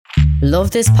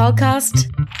Love this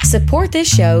podcast? Support this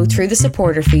show through the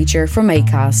supporter feature from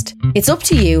Acast. It's up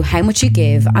to you how much you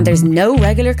give and there's no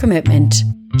regular commitment.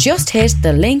 Just hit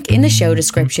the link in the show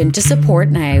description to support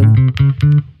now.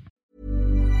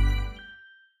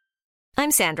 I'm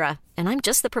Sandra, and I'm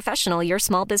just the professional your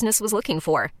small business was looking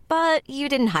for. But you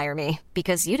didn't hire me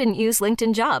because you didn't use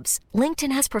LinkedIn Jobs.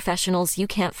 LinkedIn has professionals you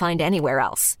can't find anywhere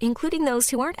else, including those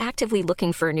who aren't actively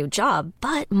looking for a new job,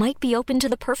 but might be open to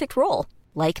the perfect role,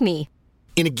 like me.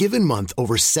 In a given month,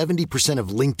 over 70% of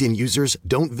LinkedIn users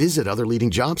don't visit other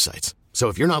leading job sites. So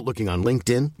if you're not looking on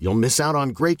LinkedIn, you'll miss out on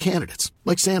great candidates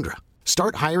like Sandra.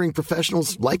 Start hiring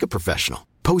professionals like a professional.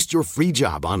 Post your free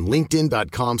job on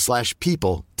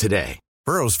linkedin.com/people today.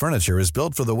 Burrow's furniture is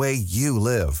built for the way you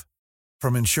live.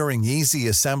 From ensuring easy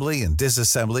assembly and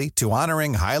disassembly to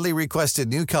honoring highly requested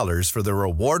new colors for their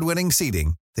award-winning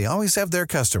seating, they always have their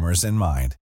customers in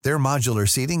mind. Their modular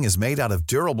seating is made out of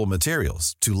durable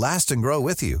materials to last and grow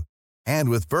with you. And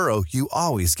with Burrow, you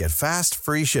always get fast,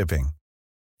 free shipping.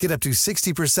 Get up to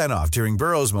 60% off during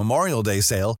Burrow's Memorial Day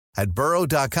sale at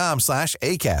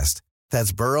burrow.com/ACAST.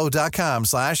 That's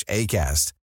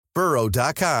burrow.com/ACAST.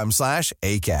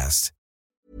 burrow.com/ACAST.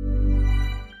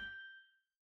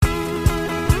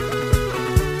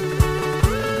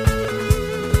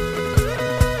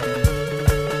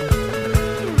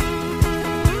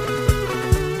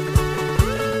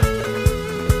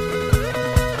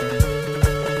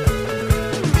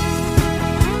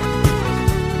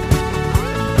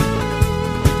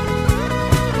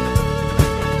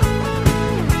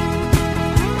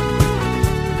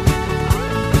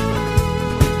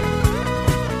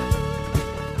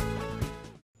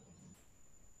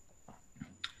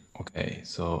 Okay,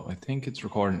 so I think it's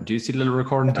recording. Do you see the little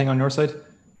recording thing on your side?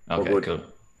 Okay, cool.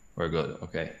 We're good.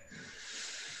 Okay.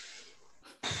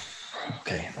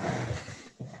 Okay.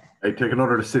 Hey, take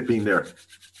another sip in there.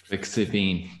 Quick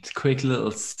sipping. Quick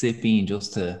little sipping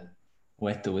just to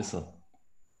wet the whistle.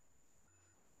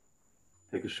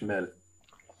 Take a smell.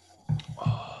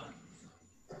 Oh,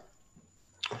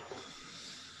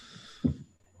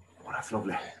 that's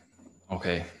lovely.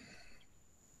 Okay.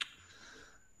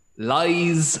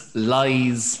 Lies,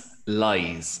 lies,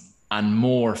 lies, and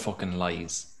more fucking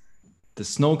lies. The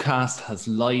Snowcast has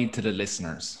lied to the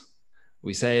listeners.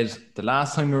 We said the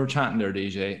last time we were chatting there,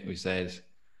 DJ, we said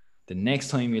the next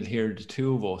time you'll hear the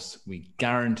two of us, we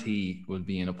guarantee we'll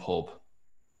be in a pub.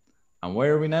 And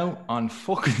where are we now? On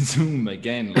fucking Zoom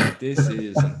again. Like, this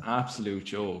is an absolute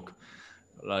joke.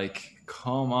 Like,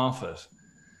 come off it.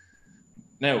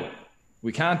 Now,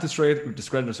 we can't discredit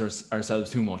ourselves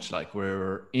too much. Like, we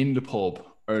were in the pub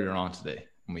earlier on today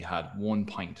and we had one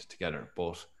pint together,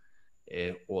 but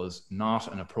it was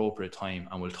not an appropriate time.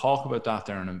 And we'll talk about that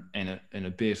there in a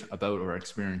bit about our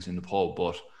experience in the pub.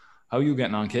 But how are you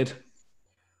getting on, kid?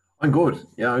 I'm good.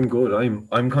 Yeah, I'm good.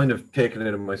 I'm kind of taking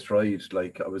it in my stride.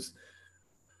 Like, I was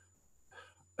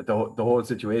the whole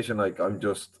situation. Like, I'm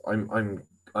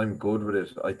good with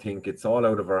it. I think it's all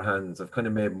out of our hands. I've kind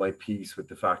of made my peace with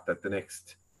the fact that the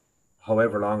next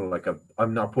however long, like,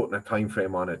 I'm not putting a time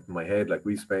frame on it in my head. Like,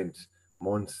 we spent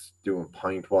months doing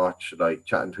pint watch, like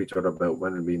chatting to each other about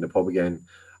when we'll be in the pub again.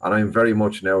 And I'm very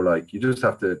much now like, you just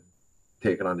have to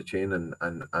take it on the chin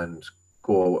and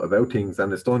go about things.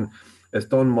 And it's done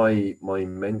my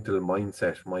mental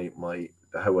mindset, my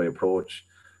how I approach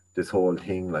this whole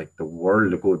thing, like the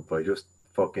world of good by just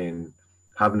fucking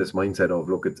having this mindset of,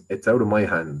 look, it's out of my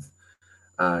hands.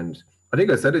 And I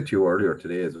think I said it to you earlier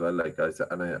today as well. Like I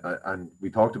said, and we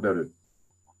talked about it,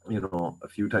 you know, a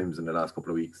few times in the last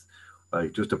couple of weeks.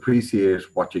 Like, just appreciate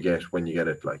what you get when you get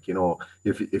it. Like, you know,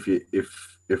 if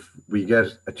we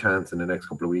get a chance in the next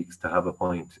couple of weeks to have a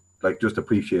pint, like, just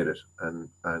appreciate it and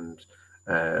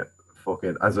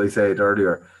fucking, as I said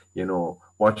earlier, you know,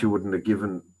 what you wouldn't have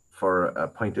given for a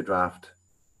pint of draft.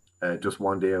 Just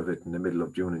one day of it in the middle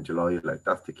of June and July, like,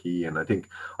 that's the key. And I think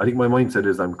my mindset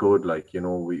is I'm good. Like, you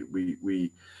know,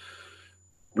 it's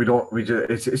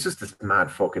just this mad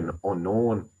fucking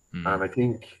unknown. And I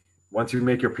think once you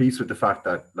make your peace with the fact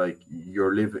that, like,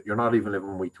 you're not even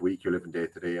living week to week, you're living day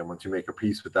to day. And once you make your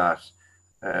peace with that,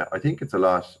 I think it's a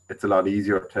lot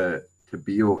easier to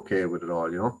be okay with it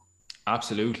all, you know?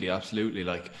 Absolutely.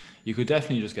 Like, you could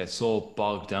definitely just get so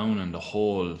bogged down in the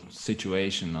whole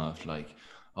situation of, like,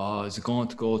 oh, is it going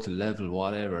to go to level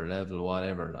whatever,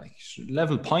 like,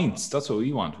 level pints. That's what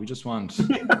we want. We just want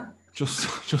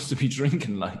just to be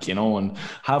drinking, like, you know, and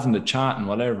having the chat and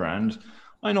whatever. And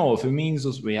I know if it means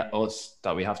us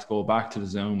that we have to go back to the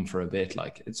Zoom for a bit,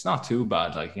 like, it's not too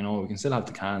bad. Like, you know, we can still have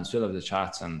the cans, still have the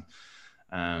chats. And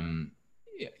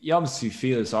you obviously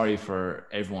feel sorry for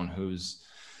everyone who's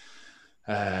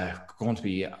going to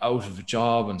be out of a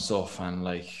job and stuff, and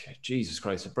like Jesus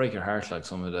Christ, it break your heart, like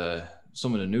some of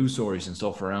the news stories and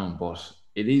stuff around. But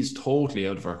it is totally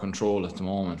out of our control at the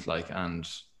moment, like, and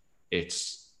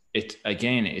it's it's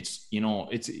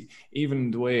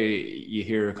even the way you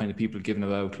hear kind of people giving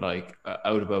about like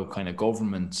out about kind of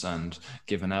governments and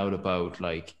giving out about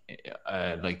like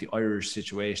the Irish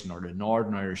situation or the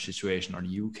Northern Irish situation or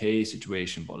the UK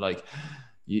situation, but like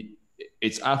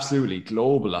it's absolutely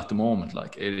global at the moment.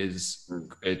 Like it's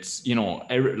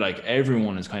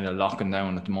everyone is kind of locking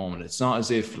down at the moment. It's not as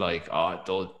if like, oh,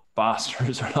 those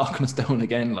bastards are locking us down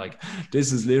again. Like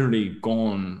this is literally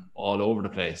going all over the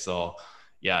place. So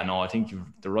yeah, no, I think you've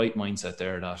the right mindset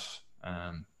there that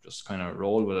just kind of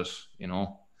roll with it,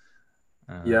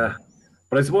 Yeah,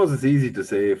 but I suppose it's easy to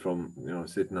say from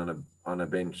sitting on a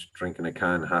bench drinking a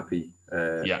can happy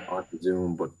on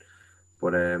Zoom, but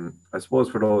I suppose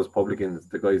for those publicans,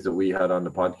 the guys that we had on the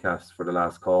podcast for the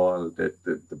last call,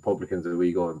 the publicans that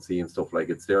we go and see and stuff, like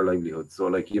it's their livelihood. So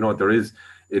like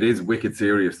it is wicked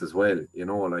serious as well.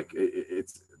 Like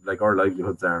it's like our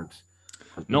livelihoods aren't.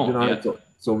 No, yeah.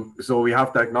 So we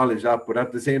have to acknowledge that, but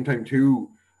at the same time too,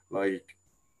 like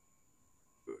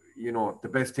the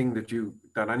best thing that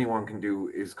anyone can do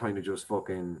is kind of just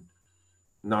fucking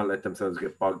not let themselves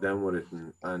get bogged down with it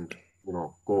and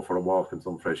go for a walk in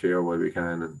some fresh air while we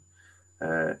can,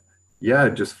 and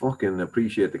just fucking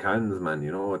appreciate the cans, man.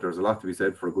 There's a lot to be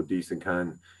said for a good decent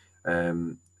can.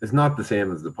 It's not the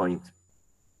same as the pint.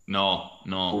 No.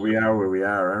 But we are where we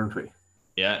are, aren't we?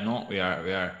 Yeah, no, we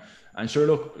are. And sure,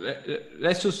 look,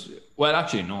 let's just. Well,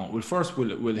 actually, no. We'll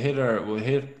hit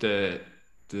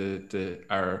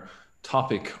our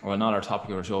topic, or not our topic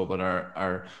of our show, but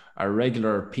our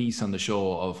regular piece on the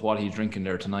show of what he's drinking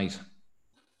there tonight.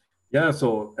 Yeah,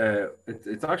 so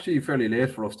it's actually fairly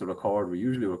late for us to record. We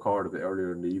usually record a bit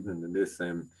earlier in the evening than this.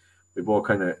 We both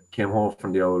kind of came home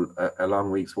from a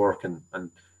long week's work and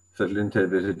settled into a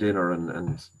bit of dinner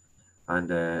and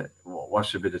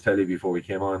watched a bit of telly before we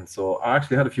came on. So I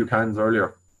actually had a few cans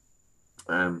earlier,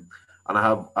 and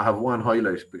I have one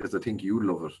highlight because I think you'd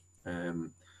love it.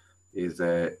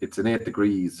 It's an 8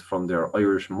 Degrees from their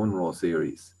Irish Munro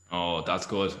series. Oh, that's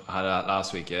good. I had that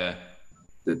last week. Yeah.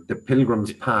 The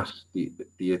Pilgrim's Pat, the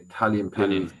Italian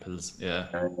pills, yeah,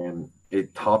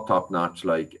 it top notch,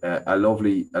 like a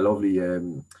lovely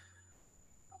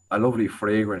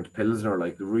fragrant pilsner,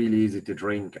 like really easy to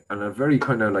drink, and a very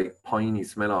kind of like piney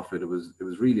smell off it. It was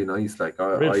really nice, like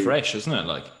real fresh, isn't it?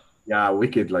 Like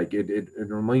wicked. Like it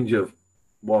reminds you of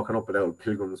walking up and out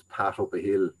Pilgrim's Pat up a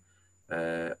hill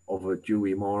of a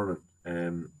dewy morning.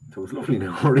 So it was lovely.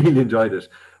 Now I really enjoyed it.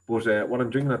 But what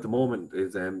I'm drinking at the moment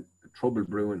is Trouble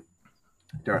Brewing,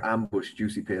 their Ambush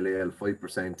Juicy Pale Ale,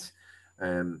 5%.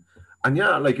 And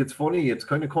yeah, like it's funny, it's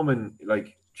kind of coming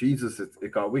like Jesus.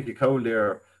 It got wicked cold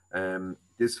there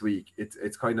this week.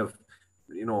 It's kind of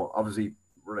obviously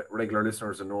regular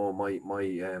listeners know my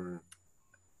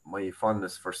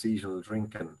fondness for seasonal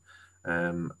drinking,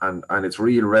 and it's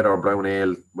real red or brown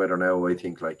ale weather now. I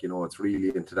think it's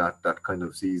really into that kind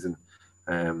of season.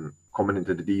 Coming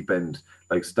into the deep end,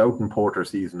 like stout and porter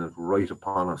season is right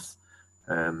upon us.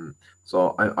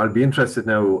 So I'll be interested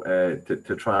now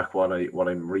to track what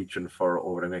I'm reaching for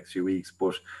over the next few weeks.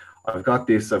 But I've got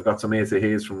some Ace of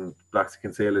Haze from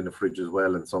Blaxican Sale in the fridge as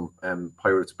well, and some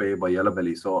Pirates Bay by Yellow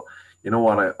Belly. So you know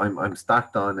what, I'm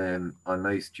stacked on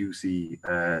nice juicy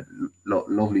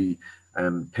lovely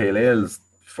pale ales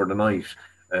for the night.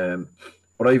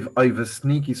 But I've a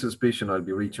sneaky suspicion I'll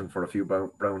be reaching for a few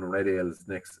brown and red ales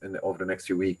over the next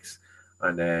few weeks,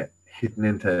 and I'll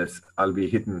be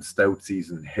hitting stout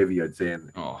season heavy, I'd say,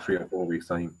 in 3 or 4 weeks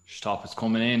time. Stop, it's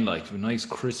coming in like nice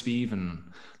crispy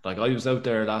even. Like I was out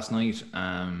there last night,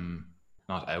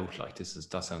 not out like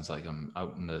that sounds like I'm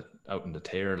out in the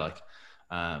tear, like,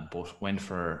 but went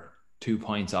for 2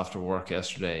 pints after work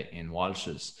yesterday in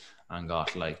Walsh's and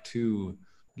got like 2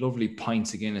 lovely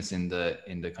pints of Guinness in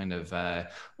the kind of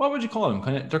what would you call them?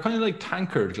 They're kind of like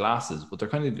tankard glasses, but they're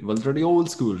they're the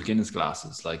old school Guinness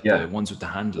glasses, like the ones with the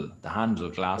handle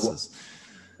glasses.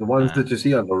 The ones that you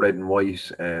see on the red and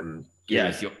white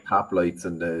tap lights,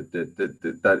 and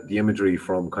the imagery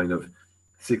from kind of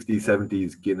 60s,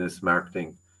 70s Guinness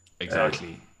marketing.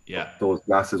 Exactly. Yeah. Those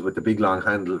glasses with the big long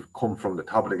handle come from the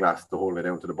top of the glass the whole way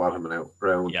down to the bottom and out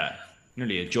around. Yeah.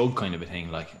 Nearly a jug kind of a thing,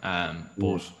 like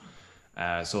but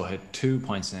so I had 2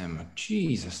 pints in them.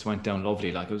 Jesus, went down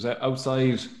lovely. Like it was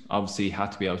outside, obviously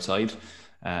had to be outside.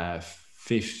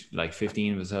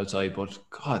 15 was outside, but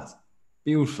God,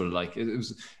 beautiful. Like it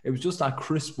was just that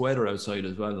crisp weather outside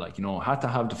as well. Like, had to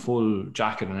have the full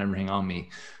jacket and everything on me.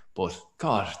 But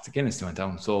God, the Guinness went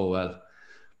down so well.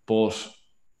 But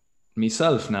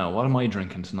myself now, what am I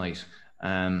drinking tonight?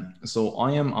 So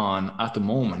I am on, at the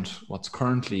moment, what's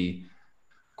currently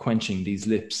quenching these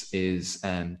lips is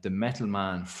the Metal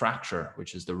Man Fracture,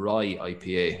 which is the rye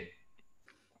IPA.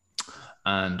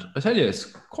 And I tell you, it's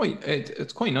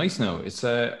quite nice now. It's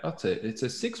a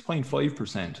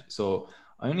 6.5%. So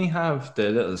I only have the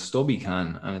little stubby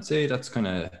can, and I'd say that's kind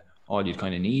of all you'd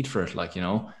kind of need for it, like, you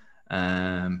know.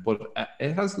 But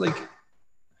it has like,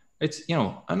 it's, you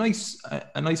know, a nice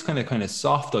kind of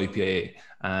soft IPA,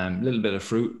 little bit of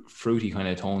fruity kind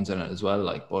of tones in it as well,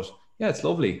 like. But yeah, it's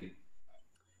lovely.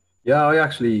 Yeah,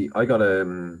 I got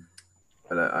a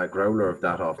growler of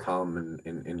that off Tom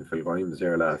in Phil Grimes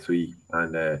here last week,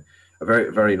 and a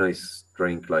very, very nice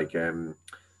drink, like, and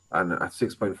at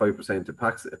 6.5%,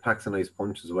 it packs a nice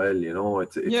punch as well. You know,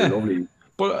 it's a lovely.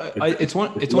 But it's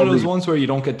one of those ones where you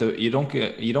don't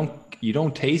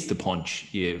taste the punch.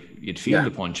 You'd feel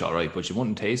the punch, all right, but you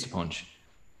wouldn't taste the punch.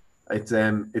 It's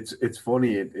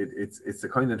funny. It's the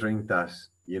kind of drink that,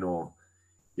 you know,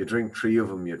 you drink 3 of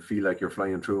them, you'd feel like you're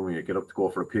flying through them, and you get up to go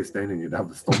for a piss then, and you'd have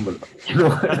to stumble. You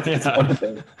know, it's one of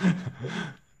them.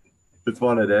 It's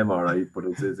one of them, all right. But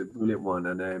it's a brilliant one,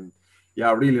 and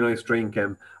yeah, really nice drink.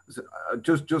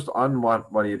 Just on what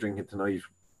are you drinking tonight?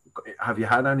 Have you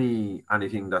had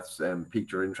anything that's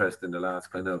piqued your interest in the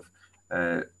last kind of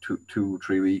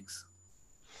 2-3 weeks?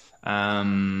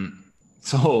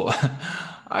 So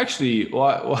actually,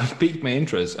 what piqued my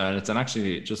interest, and it's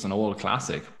actually just an old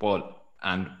classic,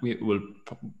 and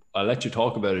I'll let you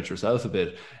talk about it yourself a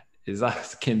bit, is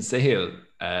that Kinsale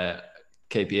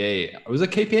KPA. Was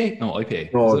it KPA? No,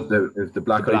 IPA. No, it's the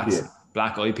black IPA.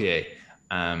 Black IPA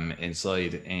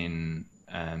inside in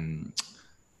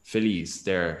Phillies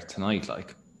there tonight.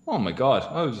 Like, oh my God.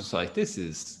 I was just like, this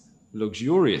is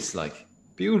luxurious, like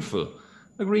beautiful.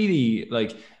 Like really,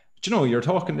 like, you know, you're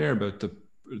talking there about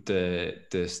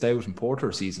the stout and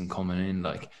porter season coming in.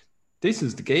 Like, this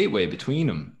is the gateway between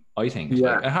them, I think.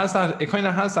 Yeah. Like, it kind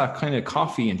of has that kind of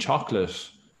coffee and chocolate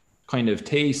kind of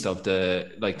taste of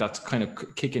the, like, that's kind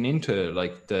of kicking into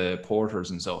like the porters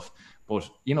and stuff. But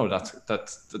you know,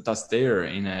 that's there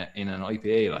in an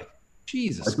IPA. Like,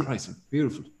 Jesus Christ, it's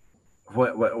beautiful.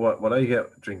 What I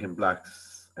get drinking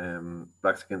Black's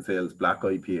Kinsale's black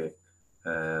IPA,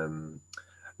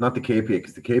 not the KPA,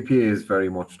 because the KPA is very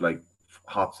much like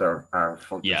hops are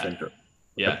front and center.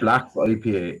 Yeah. The Black's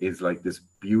IPA is like this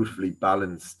beautifully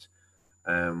balanced,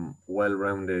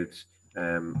 well-rounded.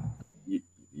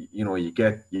 You know, you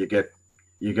get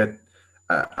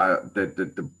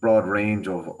the broad range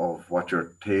of what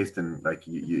you're tasting. Like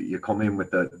you come in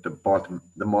with the malt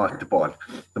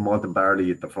and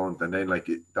barley at the front, and then like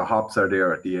the hops are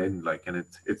there at the end, like, and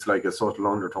it's like a subtle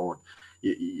undertone.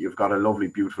 You've got a lovely,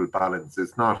 beautiful balance.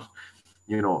 It's not,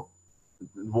 you know,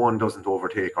 one doesn't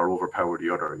overtake or overpower the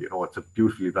other. You know, it's a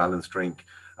beautifully balanced drink,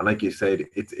 and like you said,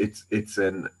 it's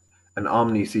an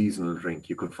omni-seasonal drink.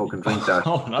 You could fucking drink that.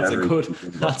 Oh,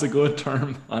 that's a good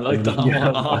term. I like that one.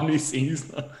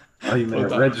 Omni-seasonal. I'm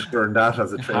registering that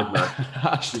as a trademark.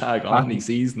 Hashtag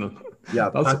omni-seasonal. Yeah,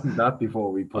 patent that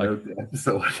before we put out the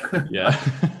episode. Yeah.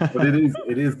 But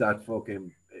it is that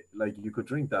fucking, like, you could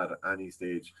drink that at any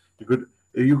stage. You could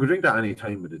drink that any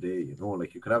time of the day, you know,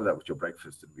 like you could have that with your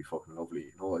breakfast. It'd be fucking lovely,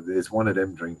 you know. It's one of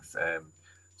them drinks.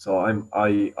 So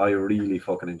I really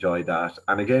fucking enjoy that.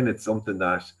 And again, it's something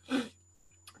that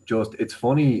just, it's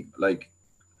funny, like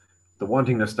the one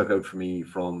thing that stuck out for me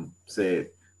from, say,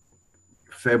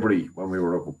 February, when we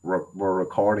were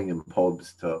recording in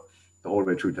pubs, to the whole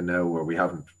way through to now, where we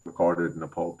haven't recorded in a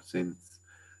pub since,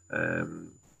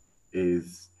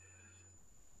 is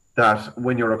that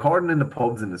when you're recording in the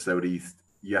pubs in the Southeast,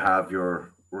 you have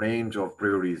your range of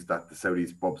breweries that the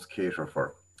Southeast pubs cater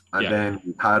for. And then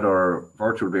we had our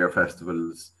virtual beer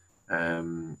festivals.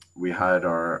 We had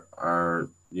our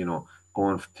you know,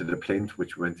 going to the Plint,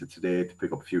 which we went to today to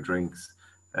pick up a few drinks.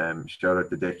 Shout out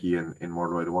to Decky in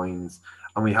Worldwide Wines.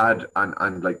 And we had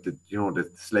and like the, you know, the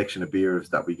selection of beers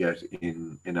that we get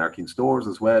in Arkeen stores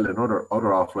as well, and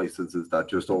other off licenses that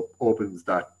just opens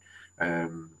that,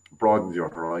 broadens your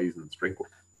horizons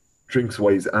drinks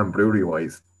wise and brewery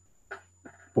wise.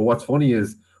 But what's funny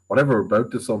is, whatever about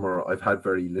the summer, I've had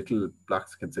very little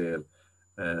Black's Kinsale.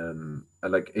 And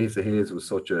like Ace of Haze was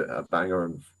such a banger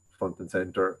and front and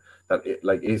center that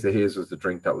like Ace of Haze was the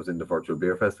drink that was in the virtual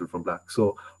beer festival from Black.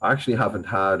 So I actually haven't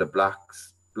had a black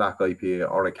IPA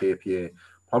or a KPA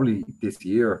probably this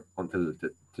year until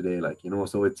today, like, you know.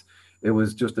 So it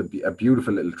was just a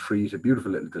beautiful little treat, a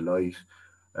beautiful little delight,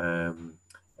 a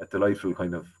delightful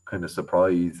kind of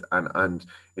surprise, and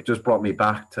it just brought me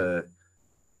back to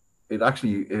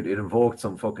it invoked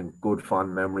some fucking good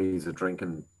fond memories of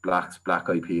drinking Black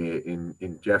IPA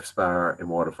in Jeff's Bar in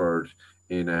Waterford,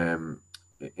 in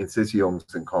Sissy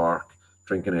Young's in Cork,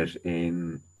 drinking it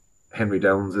in Henry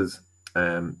Downs's.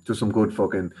 Just some good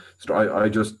fucking. I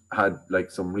just had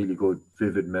like some really good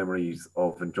vivid memories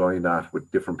of enjoying that with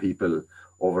different people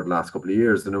over the last couple of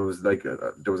years, and it was like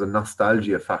there was a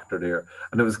nostalgia factor there,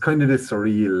 and it was kind of this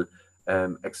surreal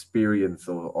experience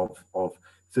of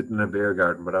sitting in a beer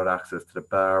garden without access to the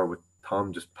bar, with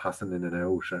Tom just passing in and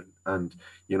out, and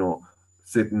you know,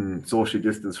 sitting socially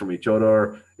distanced from each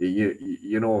other,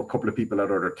 you know, a couple of people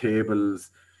at other tables.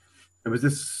 It was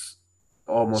this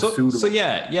almost suitable. So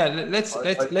yeah. Let's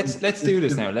do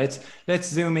this now. Let's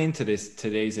zoom into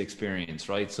today's experience,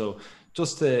 right? So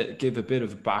just to give a bit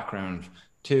of background,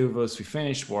 two of us, we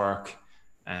finished work,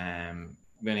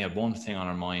 we only had one thing on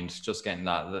our mind, just getting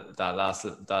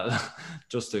that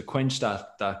just to quench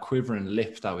that quivering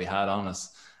lip that we had on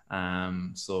us.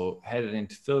 So headed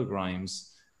into Phil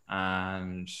Grimes,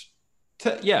 and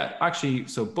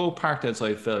so both parked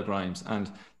outside Phil Grimes,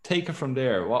 and take it from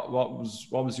there. What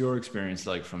was your experience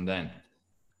like from then?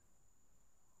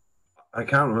 I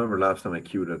can't remember last time I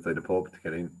queued outside the pub to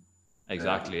get in.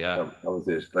 Exactly, yeah. That was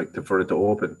it. Like for it to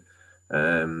open,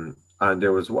 and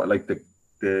there was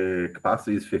the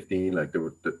capacity is 15. Like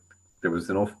there was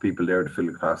enough people there to fill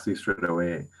the capacity straight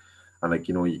away, and like,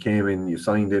 you know, you came in, you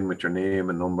signed in with your name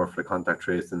and number for the contact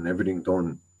tracing, and everything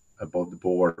done above the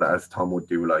board as Tom would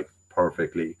do, like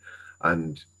perfectly,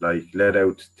 and like led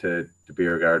out to the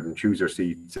beer garden, choose your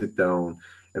seat, sit down.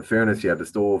 In fairness, you had the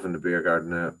stove in the beer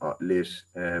garden lit,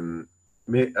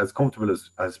 as comfortable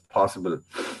as possible.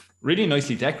 Really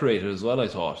nicely decorated as well, I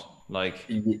thought. Like,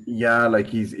 yeah, like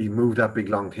he moved that big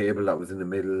long table that was in the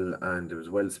middle, and it was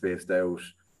well spaced out.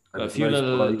 And a few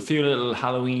little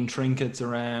Halloween trinkets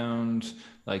around.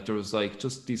 Like there was like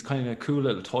just these kind of cool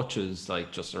little touches,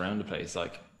 like just around the place.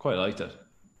 Like quite liked it.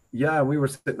 Yeah, we were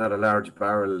sitting at a large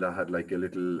barrel that had like a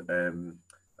little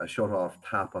a shut off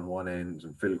tap on one end,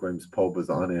 and Phil Grimes' pub was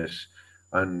on it,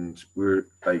 and we were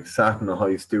like sat in a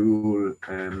high stool.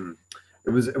 It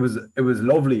was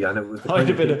lovely, and it was. I had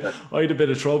a bit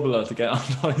of trouble to get on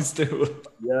the high stool.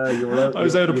 Yeah, you were. I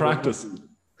was out of practice.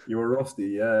 You were rusty,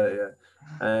 yeah.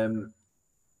 And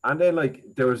then like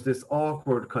there was this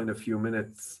awkward kind of few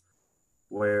minutes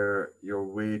where you're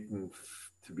waiting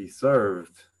to be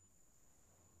served,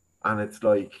 and it's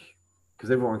like, because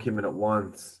everyone came in at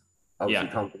once. Obviously,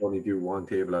 Tom could only do one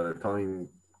table at a time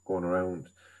going around,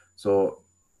 so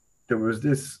there was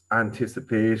this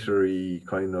anticipatory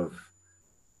kind of.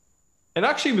 It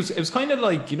actually was. It was kind of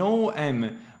like, you know,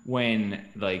 when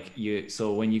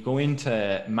you go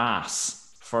into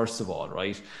mass, first of all,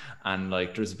 right, and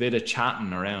like there's a bit of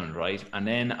chatting around, right, and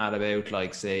then at about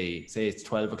like say it's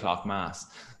 12 o'clock mass,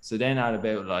 so then at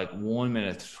about like 1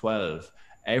 minute to 12,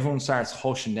 everyone starts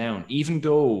hushing down, even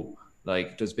though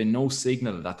like there's been no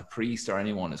signal that the priest or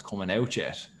anyone is coming out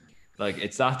yet. Like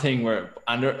it's that thing where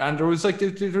and there was like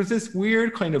there's this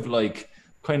weird kind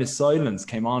of silence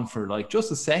came on for like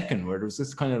just a second, where there was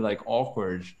this kind of like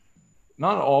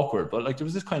not awkward, but like there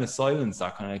was this kind of silence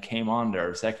that kind of came on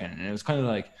there a second, and it was kind of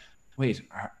like, wait,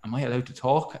 am I allowed to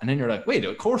talk? And then you're like, wait,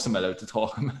 of course I'm allowed to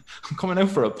talk. I'm coming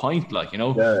out for a pint, like, you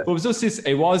know. Yeah. But it was just this.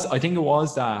 I think it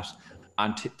was that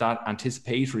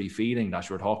anticipatory feeling that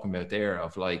you were talking about there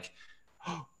of like,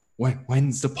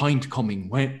 when's the pint coming?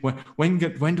 When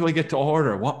do I get to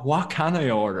order? What can I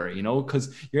order? You know,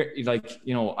 because you're like,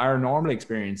 you know, our normal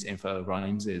experience in Phil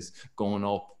Grimes is going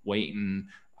up, waiting,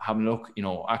 having a look, you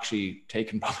know, actually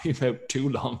taking probably about too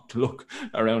long to look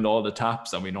around all the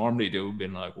taps that we normally do,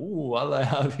 being like, oh, what I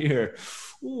have here?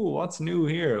 Oh, what's new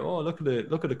here? Oh, look at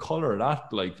the color of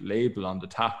that like label on the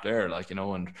tap there, like, you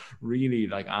know, and really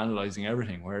like analyzing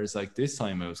everything. Whereas like this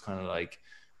time it was kind of like,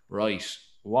 right,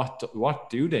 what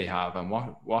do they have, and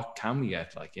what can we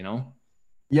get, like, you know?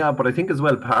 Yeah, but I think as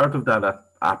well, part of that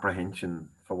apprehension,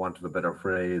 for want of a better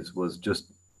phrase, was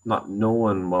just not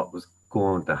knowing what was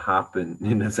going to happen,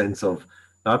 in a sense of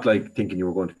not like thinking you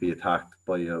were going to be attacked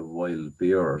by a wild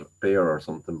bear or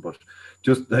something, but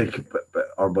just like,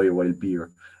 or by a wild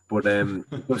beer, but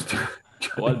just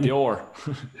wild Dior.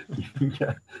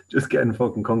 Yeah, just getting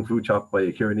fucking kung fu chopped by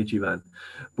a Kirinichi man.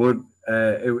 But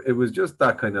it was just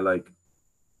that kind of like,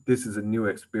 this is a new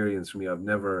experience for me. I've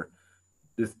never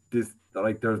this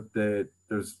like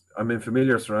there's I'm in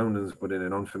familiar surroundings but in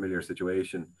an unfamiliar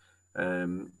situation,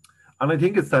 and I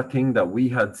think it's that thing that we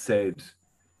had said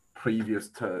previous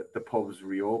to the pubs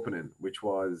reopening, which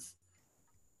was,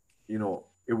 you know,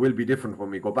 it will be different when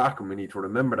we go back, and we need to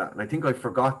remember that. And I think I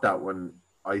forgot that when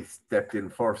I stepped in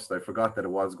first. I forgot that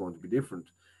it was going to be different,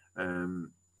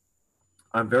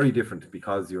 and very different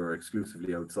because you're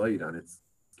exclusively outside and it's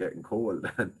getting cold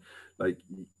and like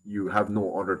you have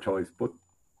no other choice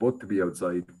but to be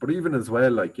outside. But even as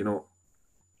well, like, you know,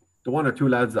 the one or two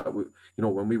lads that would, you know,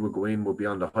 when we would go in would be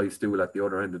on the high stool at the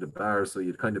other end of the bar, so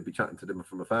you'd kind of be chatting to them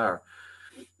from afar.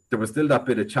 There was still that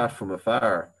bit of chat from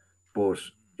afar, but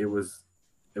it was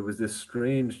this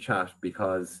strange chat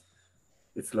because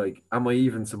it's like, am I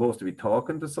even supposed to be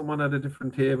talking to someone at a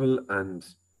different table? And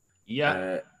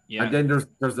and then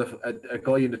there's a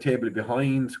guy in the table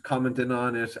behind commenting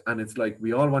on it, and it's like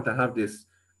we all want to have this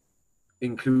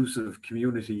inclusive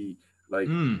community like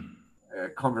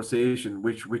conversation,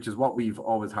 which is what we've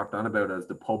always harped on about as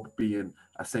the pub being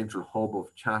a central hub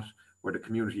of chat where the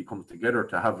community comes together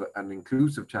to have an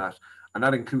inclusive chat. And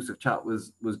that inclusive chat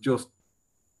was just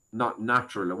not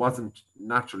natural. It wasn't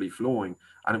naturally flowing.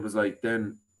 And it was like,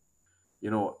 then,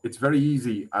 you know, it's very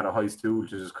easy at a high stool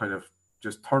to just kind of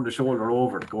just turn the shoulder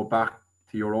over to go back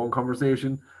to your own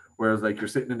conversation. Whereas like you're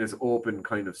sitting in this open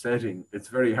kind of setting, it's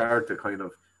very hard to kind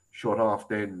of shut off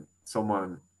then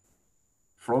someone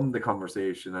from the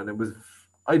conversation. And it was,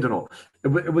 I don't know,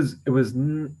 it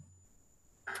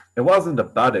wasn't a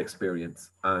bad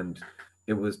experience, and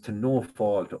it was to no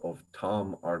fault of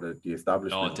Tom or the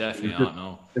establishment. Oh, definitely not.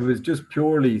 No, it was just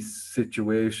purely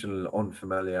situational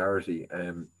unfamiliarity.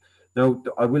 Now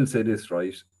I will say this,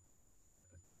 right?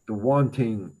 The one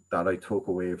thing that I took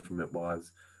away from it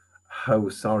was how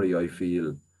sorry I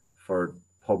feel for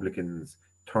publicans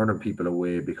turning people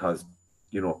away because,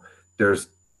 you know, there's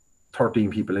 13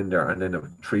 people in there and then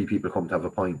 3 people come to have a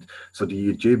pint. So do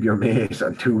you jib your mate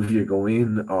and 2 of you go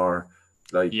in, or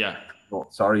like, no,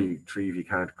 sorry, 3 of you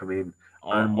can't come in?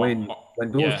 And when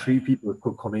those 3 people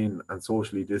could come in and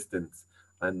socially distance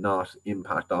and not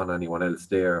impact on anyone else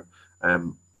there,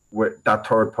 where that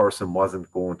third person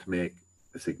wasn't going to make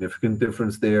a significant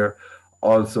difference there.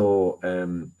 Also,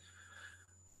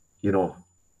 you know,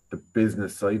 the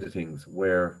business side of things,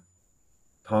 where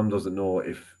Tom doesn't know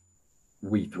if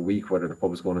week to week whether the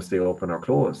pub is going to stay open or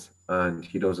close, and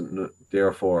he doesn't know,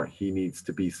 therefore he needs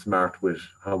to be smart with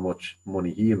how much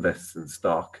money he invests in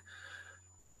stock.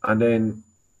 And then,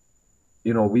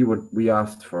 you know, we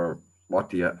asked for, what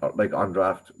do you like on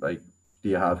draft, like, do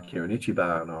you have Kieran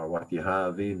Ichiban or what do you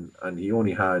have in? And he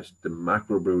only had the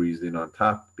macro breweries in on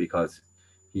tap because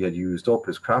he had used up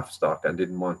his craft stock and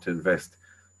didn't want to invest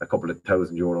a couple of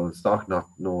 €1,000 in stock, not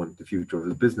knowing the future of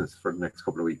his business for the next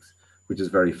couple of weeks, which is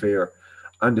very fair.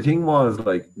 And the thing was,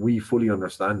 like, we fully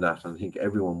understand that, and I think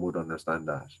everyone would understand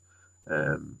that.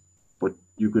 But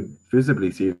you could visibly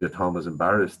see that Tom was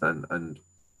embarrassed and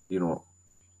you know,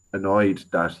 annoyed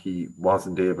that he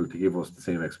wasn't able to give us the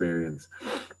same experience.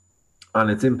 And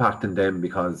it's impacting them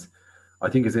because I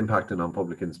think it's impacting on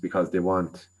publicans because they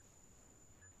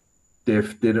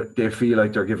feel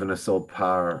like they're giving a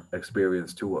subpar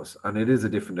experience to us. And it is a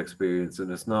different experience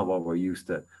and it's not what we're used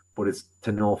to, but it's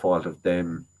to no fault of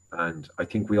them. And I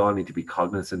think we all need to be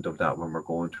cognizant of that when we're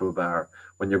going to a bar.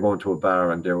 When you're going to a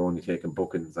bar and they're only taking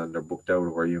bookings and they're booked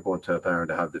out, where you're going to a bar and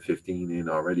they have the 15 in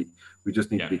already, we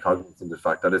just need to be cognizant of the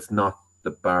fact that it's not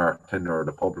the bartender or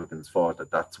the publican's fault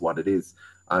that that's what it is.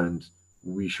 And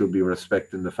we should be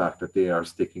respecting the fact that they are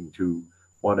sticking to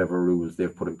whatever rules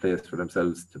they've put in place for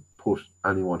themselves to put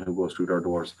anyone who goes through their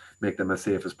doors, make them as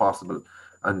safe as possible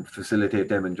and facilitate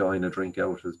them enjoying a drink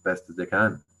out as best as they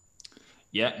can.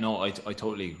 Yeah, no, I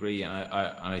totally agree, and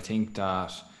I think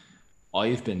that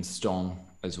I've been stung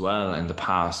as well in the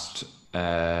past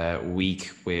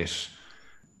week with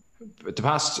the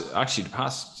past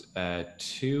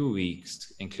 2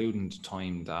 weeks, including the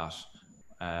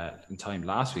time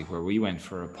last week where we went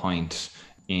for a pint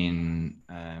in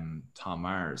Tom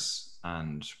Mars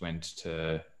and went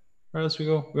to, where else we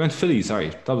go? We went to Philly. Sorry,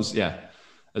 that was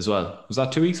as well. Was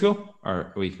that 2 weeks ago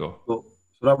or a week ago? So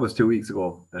that was 2 weeks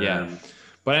ago.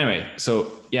 But anyway,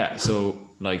 so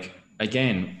like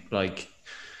again, like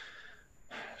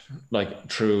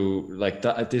through like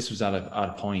that, this was at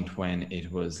a point when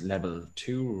it was level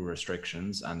 2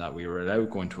 restrictions and that we were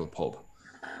allowed going to a pub,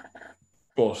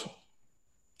 but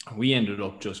we ended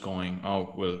up just going,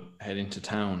 oh, we'll head into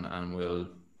town and we'll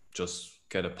just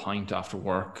get a pint after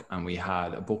work, and we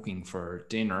had a booking for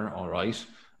dinner, all right,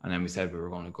 and then we said we were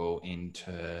going to go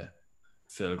into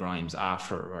Phil Grimes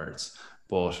afterwards.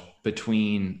 But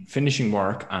between finishing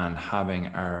work and having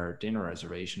our dinner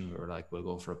reservation, we were like, we'll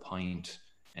go for a pint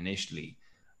initially.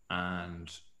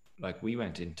 And like we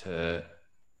went into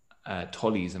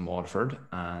Tully's in Waterford,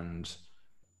 and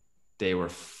they were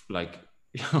like,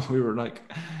 you know, we were like,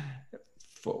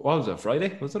 what was it,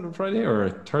 Friday? Was it a Friday or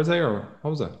a Thursday or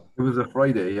what was it? It was a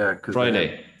Friday, yeah.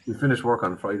 Friday. We finished work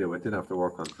on Friday. We didn't have to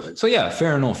work on Friday. So yeah,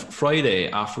 fair enough. Friday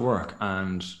after work,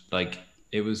 and like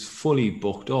it was fully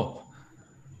booked up.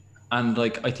 And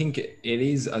like, I think it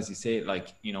is, as you say, like,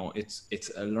 you know,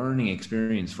 it's a learning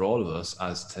experience for all of us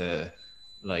as to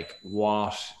like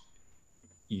what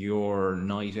your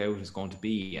night out is going to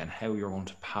be and how you're going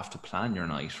to have to plan your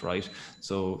night, right?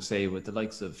 So say with the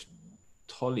likes of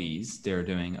Tully's, they're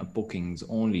doing a bookings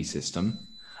only system.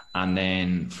 And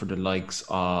then for the likes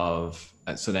of,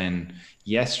 so then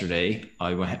yesterday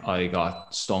I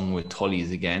got stung with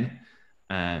Tully's again.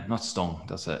 Not stung,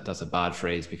 that's a bad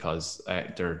phrase, because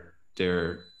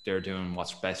they're doing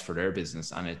what's best for their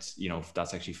business, and it's, you know,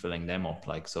 that's actually filling them up.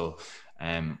 Like, so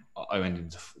I went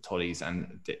into Tully's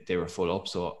and they were full up,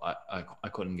 so I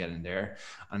couldn't get in there.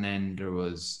 And then there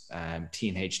was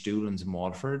T&H Doolan's in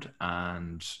Waterford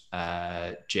and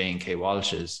J&K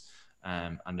Walsh's,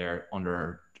 and they're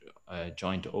under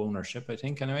joint ownership, I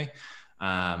think, anyway.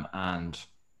 And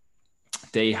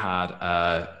they had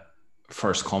a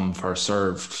first come, first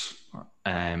served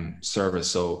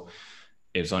service, so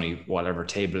it was only whatever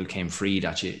table came free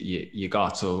that you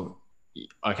got. So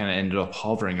I kind of ended up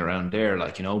hovering around there,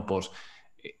 like, you know. But,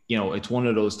 you know, it's one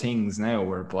of those things now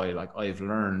whereby, like, I've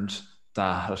learned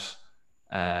that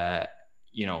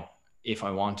you know, if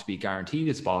I want to be guaranteed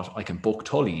a spot, I can book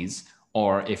Tully's,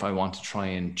 or if I want to try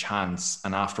and chance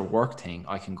an after work thing,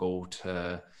 I can go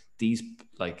to these,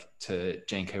 like to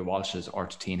J&K Walsh's or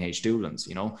to T&H Doolan's,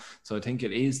 you know. So I think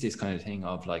it is this kind of thing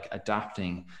of like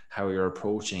adapting how you're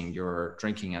approaching your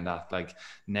drinking, and that like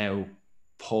now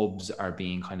pubs are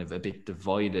being kind of a bit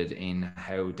divided in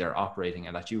how they're operating,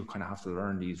 and that you kind of have to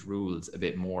learn these rules a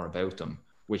bit more about them,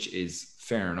 which is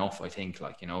fair enough. I think,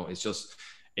 like, you know,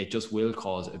 it just will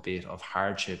cause a bit of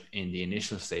hardship in the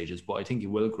initial stages, but I think you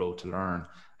will grow to learn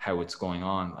how it's going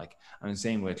on. Like, I'm the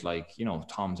same with, like, you know,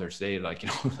 Tom's there today, like, you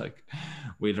know, like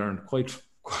we learned quite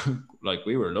like,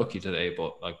 we were lucky today,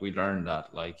 but like we learned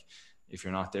that, like, if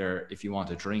you're not there, if you want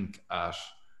to drink at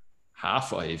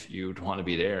 5:30, you'd want to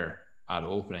be there at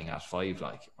opening at 5,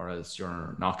 like, or else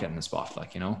you're not getting a spot,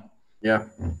 like, you know. Yeah.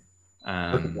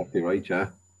 That's exactly right, yeah.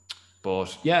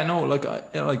 But yeah, no, like,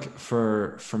 like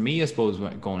for me, I suppose,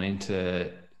 going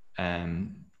into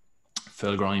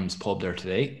Phil Grimes' pub there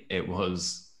today, it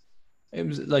was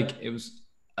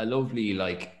a lovely,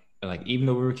 like even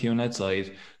though we were queuing outside,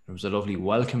 there was a lovely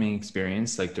welcoming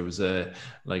experience. Like, there was a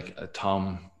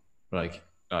Tom, like,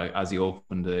 as he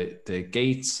opened the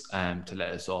gates to let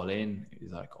us all in,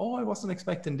 he's like, "Oh, I wasn't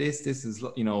expecting this. This is,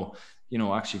 you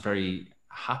know, actually very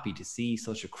happy to see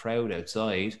such a crowd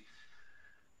outside."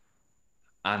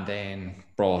 And then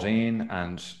brought in,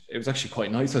 and it was actually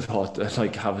quite nice, I thought, that,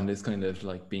 like, having this kind of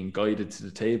like being guided to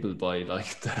the table by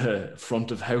like the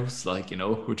front of house, like, you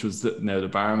know, which was now the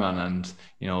barman, and,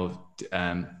 you know,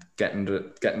 getting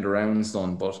the rounds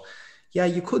done. But yeah,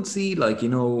 you could see, like, you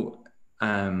know,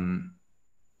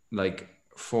 like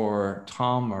for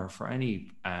Tom or for any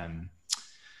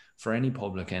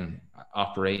publican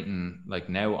operating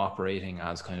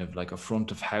as kind of like a front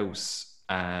of house,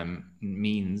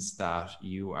 means that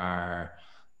you are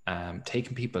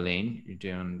taking people in, you're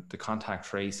doing the contact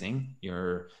tracing,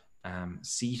 you're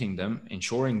seating them,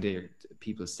 ensuring the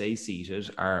people stay seated,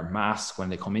 are masked when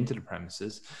they come into the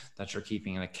premises, that you're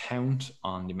keeping an account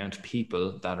on the amount of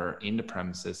people that are in the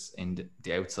premises in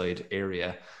the outside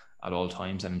area at all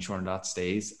times, and ensuring that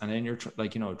stays. And then you're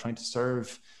trying to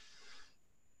serve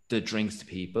the drinks to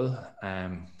people.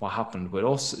 What happened with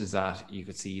us is that you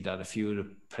could see that a few of the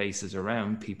places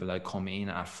around, people had come in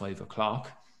at 5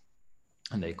 o'clock,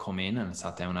 and they come in and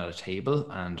sat down at a table,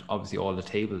 and obviously all the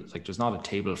tables, like, there's not a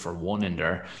table for one in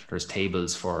there, there's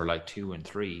tables for like 2 and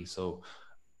 3. So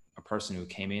a person who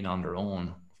came in on their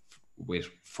own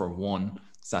for one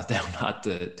sat down at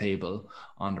the table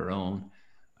on their own.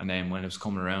 And then when it was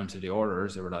coming around to the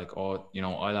orders, they were like, "Oh, you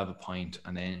know, I'll have a pint."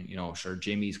 And then, you know, sure,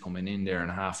 Jimmy's coming in there in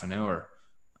half an hour.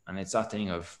 And it's that thing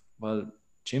of, well,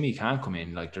 Jimmy can't come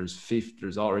in. Like, there's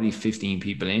already 15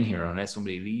 people in here. Unless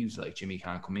somebody leaves, like, Jimmy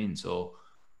can't come in. So,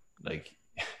 like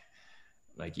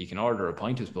you can order a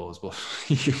pint, I suppose, but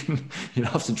you'll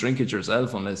have to drink it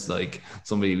yourself unless, like,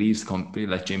 somebody leaves to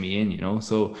let Jimmy in, you know.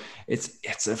 So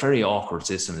it's a very awkward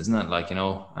system, isn't it? Like, you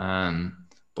know,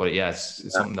 but yeah,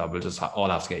 it's something that we'll just all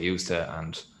have to get used to.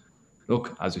 And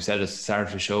look, as we said at the start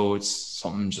of the show, it's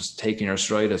something just taking your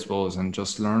stride, I suppose, and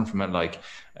just learn from it. Like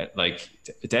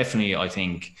definitely, I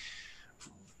think,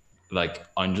 like,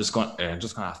 I'm just gonna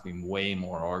have to be way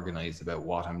more organized about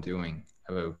what I'm doing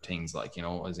about things, like, you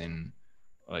know, as in,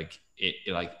 like,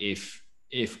 if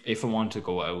I want to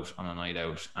go out on a night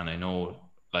out, and I know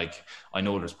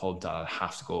there's pub that I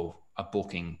have to go a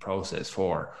booking process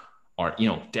for, or, you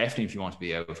know, definitely if you want to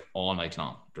be out all night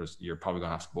long, you're probably going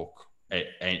to have to book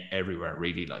everywhere,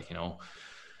 really, like, you know.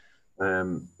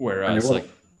 Whereas, like,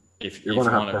 if you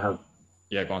want to have...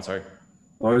 Yeah, go on, sorry.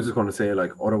 I was just going to say,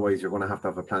 like, otherwise you're going to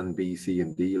have a plan B, C,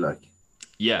 and D, like.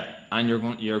 Yeah, and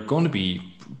you're going to be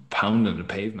pounding the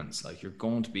pavements. Like, you're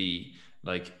going to be,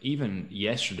 like, even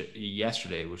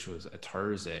yesterday, which was a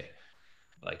Thursday,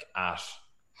 like, at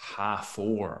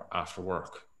 4:30 after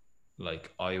work,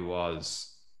 like, I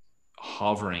was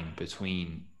hovering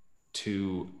between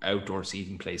two outdoor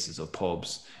seating places of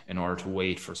pubs in order to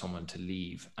wait for someone to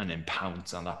leave and then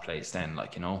pounce on that place then,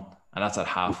 like, you know. And that's at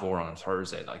 4:30 on a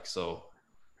Thursday, like, so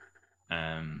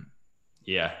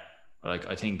yeah, like,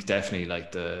 I think definitely,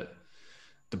 like, the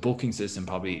booking system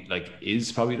probably, like, is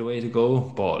probably the way to go,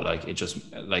 but, like, it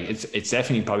just, like, it's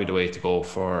definitely probably the way to go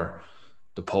for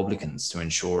the publicans to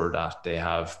ensure that they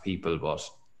have people. But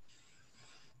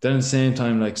then at the same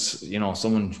time, like, you know,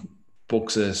 someone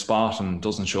books a spot and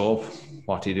doesn't show up,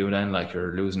 what do you do then? Like,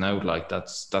 you're losing out. Like,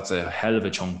 that's a hell of a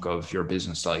chunk of your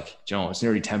business. Like, you know, it's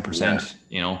nearly 10%,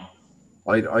 you know.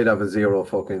 I'd have a zero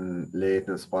fucking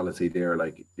lateness policy there.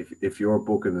 Like, if your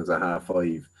booking is at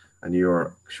 5:30 and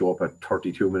you're show up at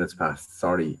 32 minutes past,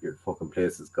 sorry, your fucking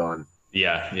place is gone.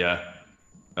 Yeah,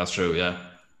 that's true. Yeah.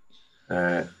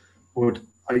 But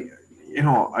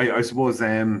I suppose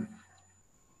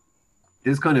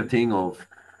this kind of thing of,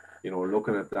 you know,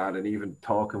 looking at that and even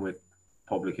talking with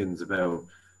publicans about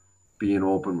being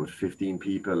open with 15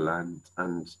 people and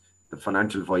the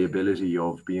financial viability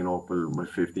of being open with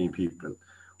 15 people.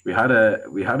 We had a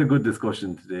good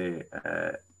discussion today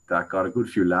that got a good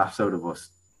few laughs out of us,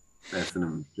 messing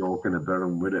and joking about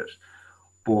them with it.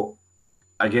 But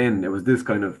again, it was this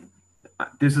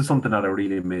is something that I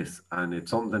really miss, and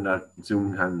it's something that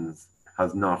Zoom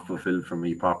has not fulfilled for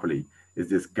me properly, is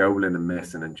this gowling and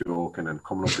messing and joking and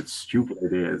coming up with stupid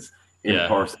ideas in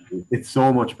person. It's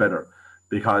so much better,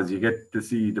 because you get to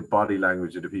see the body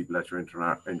language of the people that you're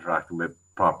interacting with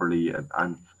properly.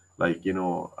 And like, you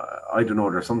know, I don't know,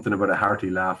 there's something about a hearty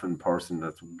laugh in person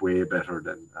that's way better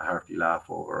than a hearty laugh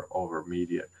over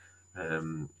media.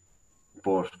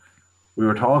 But we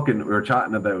were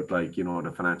chatting about, like, you know,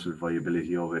 the financial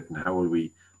viability of it and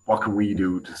what can we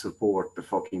do to support the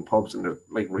fucking pubs. And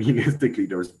like, realistically,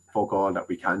 there's fuck all that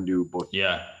we can do, but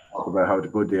talk about how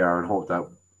good they are and hope that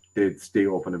they'd stay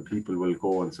open and people will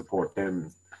go and support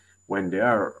them when they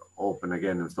are open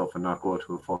again and stuff, and not go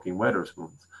to a fucking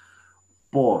Wetherspoons.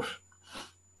 But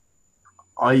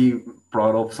I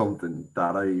brought up something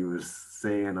that I was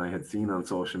saying I had seen on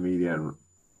social media in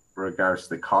regards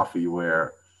to coffee,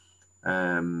 where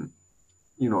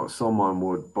you know, someone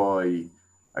would buy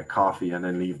a coffee and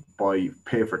then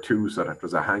pay for two, so that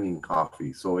there's a hanging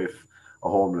coffee. So if a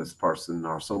homeless person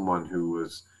or someone who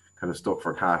was kind of stuck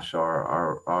for cash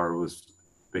or was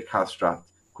a bit cash strapped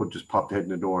could just pop the head in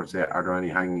the door and say, are there any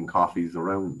hanging coffees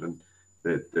around? And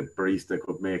the barista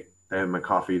could make them a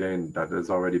coffee then that has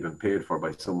already been paid for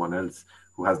by someone else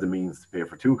who has the means to pay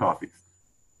for two coffees.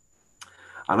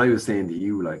 And I was saying to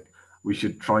you, like, we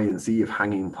should try and see if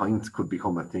hanging pints could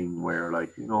become a thing where,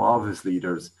 like, you know, obviously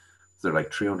there's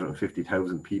like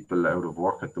 350,000 people out of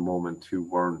work at the moment who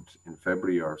weren't in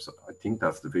February, or so. I think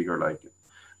that's the figure. Like,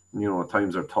 you know,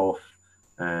 times are tough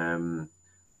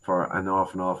for an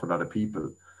awful lot of people.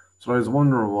 So I was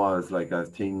wondering was, like, as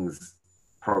things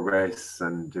progress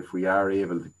and if we are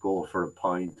able to go for a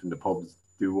pint and the pubs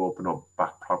do open up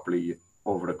back properly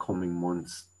over the coming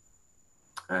months,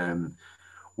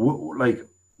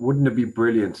 wouldn't it be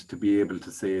brilliant to be able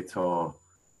to say to,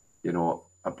 you know,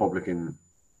 a publican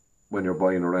when you're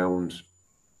buying around,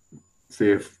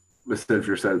 say if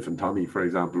yourself and Tommy, for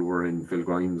example, were in Phil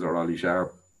Grimes or Ollie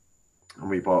Sharp, and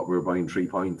we were buying 3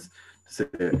 pints, to say,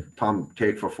 Tom,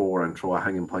 take for 4 and throw a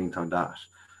hanging pint on that.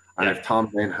 And if Tom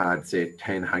then had, say,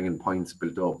 10 hanging pints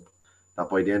built up, that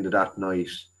by the end of that night,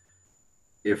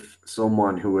 if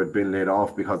someone who had been laid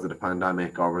off because of the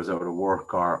pandemic or was out of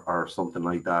work or something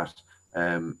like that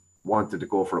wanted to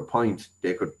go for a pint,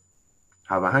 they could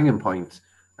have a hanging pint.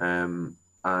 And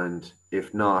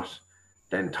if not,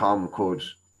 then Tom could,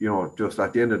 you know, just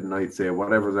at the end of the night say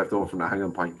whatever's left over from the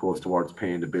hanging pint goes towards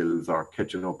paying the bills or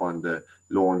catching up on the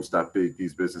loans that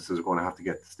these businesses are going to have to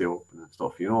get to stay open and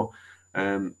stuff, you know.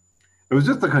 It was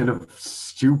just a kind of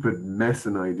stupid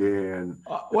messing idea, and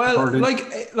there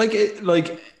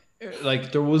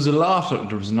was an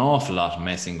awful lot of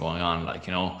messing going on, like,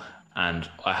 you know, and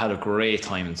I had a great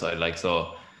time inside, like,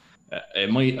 so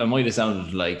it might have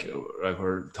sounded like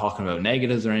we're talking about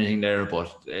negatives or anything there,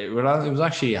 but it was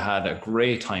actually, I had a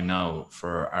great time now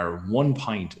for our 1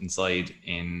 pint inside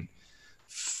in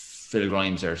Phil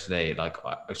Grimes there today. Like,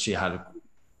 I actually had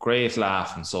great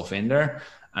laugh and stuff in there.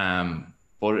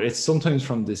 But it's sometimes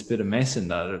from this bit of messing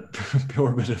that a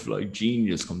pure bit of like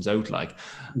genius comes out like.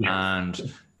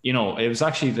 And, you know, it was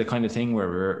actually the kind of thing where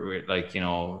we're like, you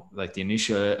know, like the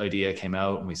initial idea came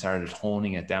out and we started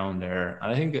honing it down there.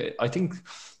 And I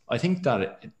think that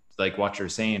it, like what you're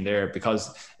saying there,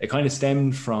 because it kind of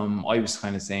stemmed from, I was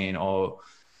kind of saying, oh,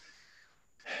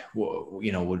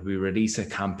 you know, would we release a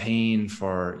campaign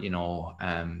for, you know,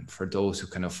 for those who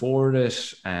can afford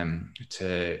it,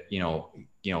 to, you know,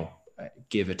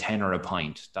 give a tenner a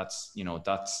pint. That's, you know,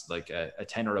 that's like a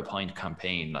tenner a pint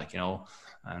campaign, like, you know,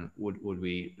 and would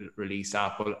we release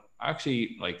that? But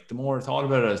actually, like, the more I thought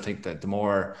about it, I think that the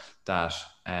more that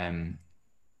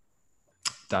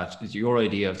that your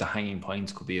idea of the hanging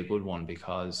pints could be a good one,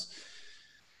 because,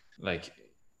 like,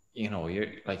 you know,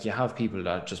 you have people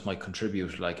that just might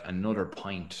contribute like another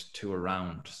pint to a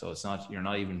round. So it's not, you're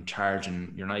not even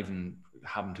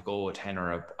having to go a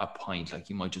tenner a pint. Like,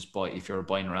 you might just buy, if you're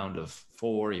buying a round of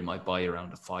 4, you might buy a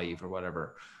round of 5 or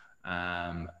whatever.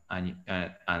 And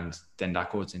then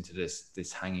that goes into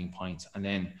this hanging pints. And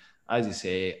then, as you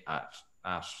say, at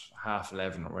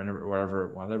 11:30 or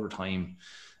whatever time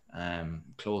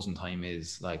closing time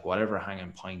is, like, whatever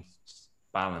hanging pints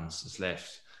balance is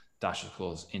left, that just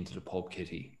goes into the pub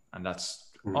kitty. And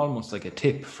that's almost like a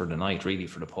tip for the night, really,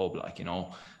 for the pub, like, you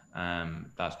know.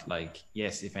 That, like,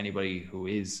 yes, if anybody who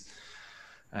is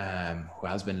who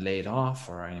has been laid off,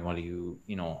 or anybody who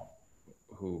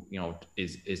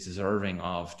is deserving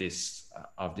of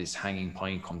this hanging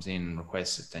pint comes in and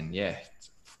requests it, then yeah,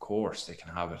 of course they can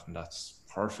have it, and that's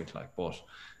perfect. Like, but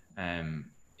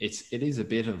it is a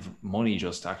bit of money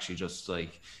just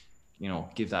like, you know,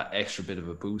 give that extra bit of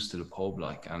a boost to the pub,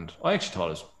 like. And I actually thought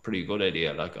it was a pretty good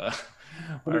idea, like,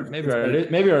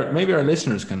 maybe our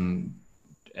listeners can.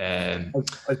 I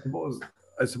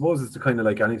suppose it's the kind of,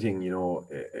 like, anything, you know,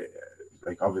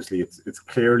 like, obviously it's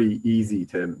clearly easy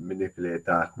to manipulate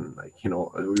that, and, like, you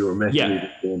know, we were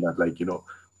saying that, like, you know,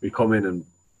 we come in and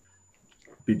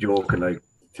be joking, like,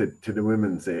 to the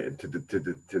women, say to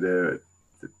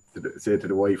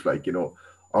the wife, like, you know,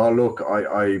 oh, look,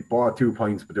 I bought 2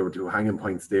 pints, but there were 2 hanging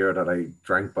pints there that I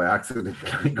drank by accident.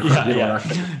 Like,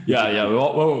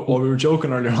 Well, we were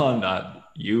joking earlier on that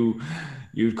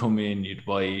you'd come in, you'd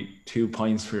buy 2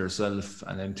 pints for yourself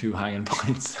and then 2 hanging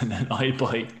pints, and then I'd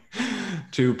buy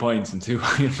 2 pints and 2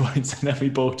 hanging pints, and then we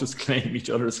both just claim each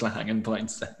other's hanging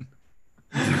pints then.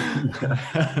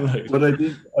 But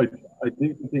I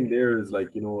think the thing there is,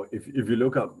 like, you know, if you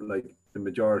look at, like, the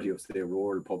majority of, say,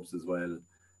 rural pubs as well,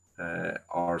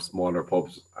 or smaller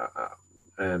pubs,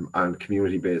 and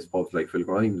community-based pubs like Phil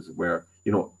Grimes, where,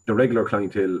 you know, the regular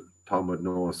clientele, Tom would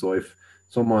know. So if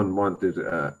someone wanted,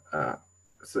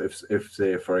 so if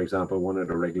say, for example, one of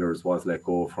the regulars was let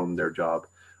go from their job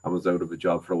and was out of a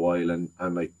job for a while, and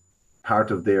like,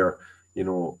 part of their, you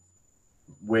know,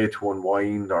 way to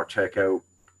unwind or check out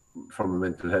from a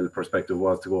mental health perspective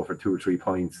was to go for 2 or 3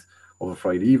 pints of a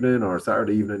Friday evening or a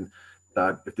Saturday evening,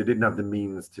 that if they didn't have the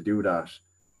means to do that,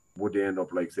 would they end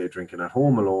up, like, say, drinking at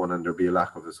home alone, and there'd be a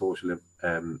lack of a social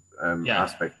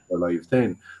aspect of their lives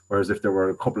then. Whereas if there were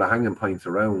a couple of hanging pints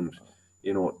around,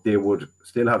 you know, they would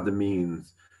still have the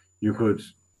means. You could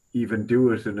even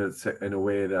do it in a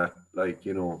way that, like,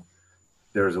 you know,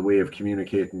 there's a way of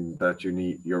communicating that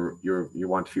you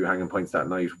want a few hanging pints that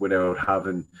night without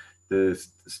having the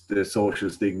social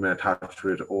stigma attached to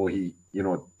it. Oh, you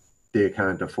know, they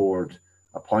can't afford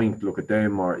a pint, look at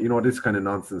them, or, you know, this kind of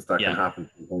nonsense that can happen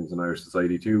sometimes in Irish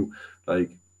society too.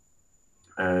 Like,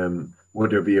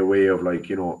 would there be a way of, like,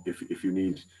 you know, if you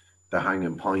need the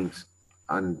hanging pint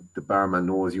and the barman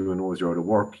knows you and knows you're out of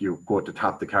work, you go to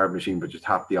tap the card machine, but you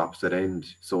tap the opposite end,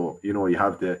 so, you know, you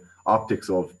have the optics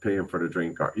of paying for the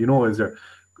drink, or, you know, is there,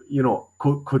 you know,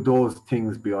 could those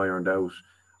things be ironed out?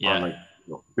 Or, like,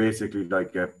 you know, basically,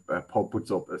 like, a pub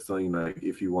puts up a sign like,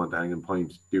 if you want a hanging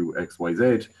pint, do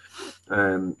XYZ,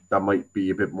 and that might be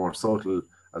a bit more subtle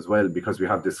as well, because we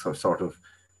have this sort of,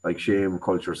 like, shame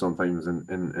culture sometimes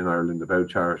in Ireland about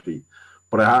charity.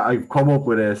 But I've come up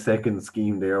with a second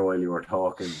scheme there while you were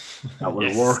talking that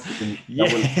will work.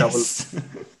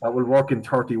 That will work in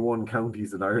 31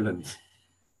 counties in Ireland.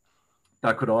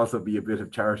 That could also be a bit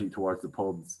of charity towards the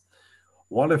pubs.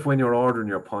 What if, when you're ordering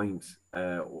your pint,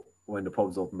 when the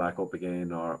pubs open back up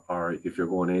again, or if you're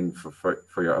going in for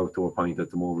your outdoor pint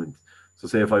at the moment, so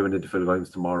say if I went into Phil Grimes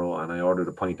tomorrow and I ordered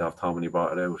a pint off Tom and he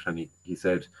brought it out, and he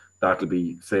said that'll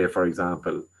be, say, for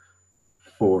example,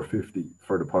 $4.50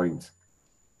 for the pint.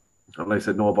 And I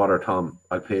said, no bother, Tom,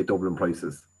 I'll pay Dublin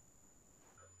prices.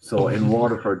 So in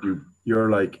Waterford, you're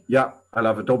like, yeah, I'll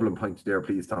have a Dublin pint there,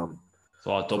 please, Tom.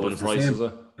 So what Dublin price is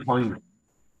it? Pint.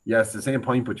 Yeah, it's the same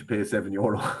pint, but you pay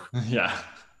 €7. Yeah.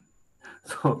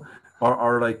 So,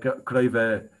 or like, could I have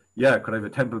a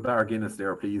Temple Bar Guinness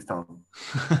there, please, Tom?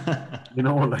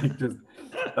 Like, just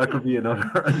that could be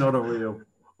another way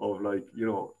of like,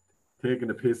 taking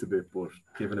the piss a bit, but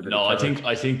giving a bit. No, of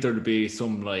I think there'd be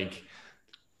some like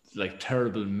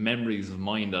terrible memories of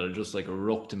mine that are just like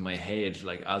erupt in my head,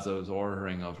 like as I was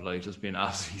ordering, of like just being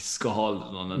absolutely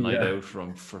scalded on a night out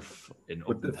in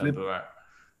the Temple Bar.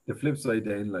 The flip side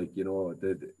then, like,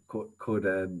 could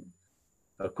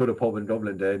a pub in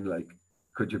Dublin then, like,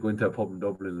 could you go into a pub in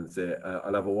Dublin and say,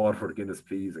 I'll have a Waterford Guinness,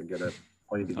 please, and get a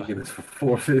pint of Guinness for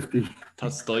 $4.50?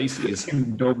 That's Dicey's.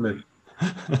 In Dublin.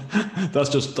 That's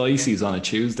just Dicey's on a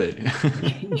Tuesday.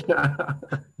 Yeah.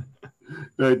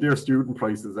 Their student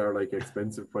prices are like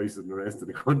expensive prices in the rest of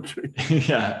the country.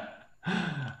 Yeah.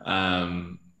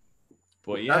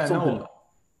 But yeah,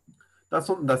 that's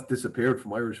something that's disappeared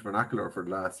from Irish vernacular for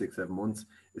the last 6-7 months,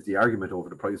 is the argument over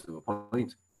the price of a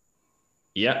pint.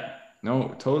 Yeah,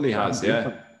 no, totally has.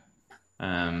 Yeah.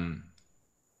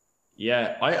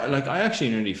 Yeah, I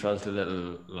actually nearly felt a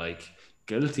little like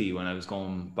guilty when I was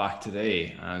going back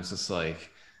today, and I was just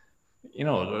like,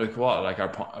 like what, like our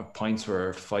pints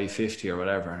were $5.50 or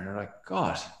whatever, and you're like,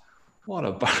 God, what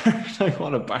a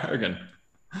what a bargain.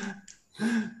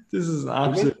 This is an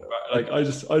absolute, like, I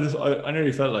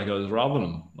nearly felt like I was robbing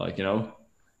them, like,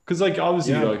 because like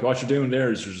obviously like what you're doing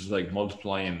there is you're just like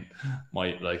multiplying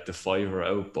the fiver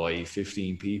out by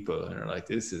 15 people, and you're like,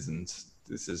 this isn't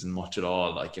much at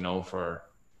all, like, for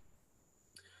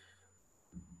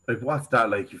like, what's that,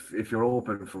 like, if you're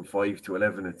open from 5 to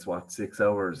 11, it's what, 6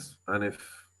 hours, and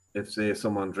if say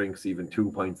someone drinks even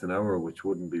 2 pints an hour, which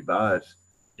wouldn't be bad,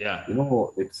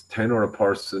 it's £10 a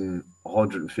person,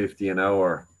 150 an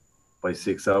hour by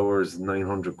 6 hours,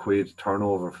 900 quid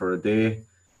turnover for a day.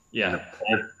 Yeah.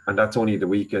 And that's only the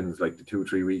weekends, like the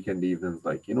 2-3 weekend evenings.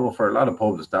 Like, for a lot of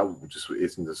pubs, that just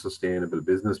isn't a sustainable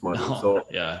business model. No, so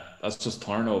yeah, that's just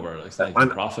turnover. It's like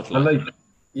profit. And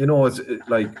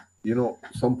like,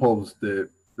 some pubs, the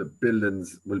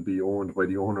buildings will be owned by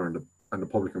the owner, and the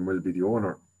publican will be the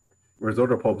owner. Whereas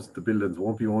other pubs, the buildings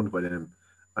won't be owned by them,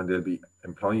 and they'll be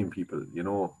employing people,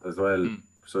 as well.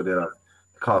 So they'll have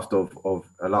the cost of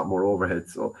a lot more overhead.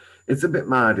 So it's a bit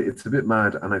mad.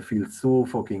 And I feel so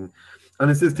fucking, and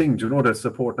it's this thing, the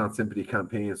support not sympathy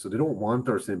campaign. So they don't want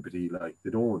our sympathy, like, they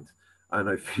don't. And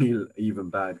I feel even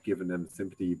bad giving them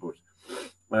sympathy, but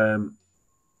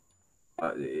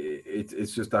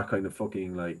it's just that kind of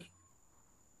fucking, like,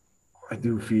 I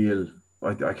do feel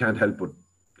I can't help but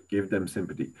give them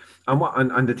sympathy.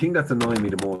 And the thing that's annoying me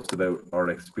the most about our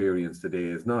experience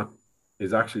today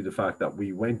is actually the fact that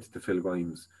we went to Phil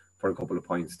Grimes for a couple of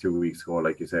pints 2 weeks ago,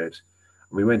 like you said.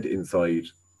 And we went inside,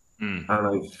 and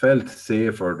I felt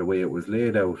safer the way it was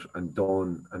laid out and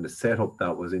done, and the setup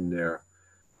that was in there.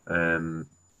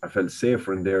 I felt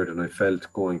safer in there than I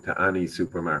felt going to any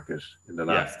supermarket in the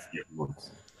last few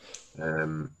months.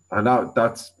 And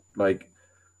that's like,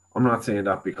 I'm not saying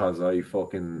that because I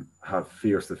fucking have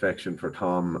fierce affection for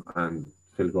Tom and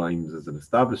Phil Grimes as an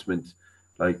establishment.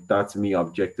 Like, that's me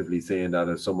objectively saying that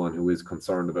as someone who is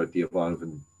concerned about the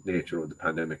evolving nature of the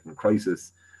pandemic and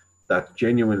crisis, that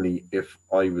genuinely, if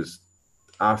I was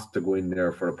asked to go in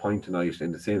there for a pint tonight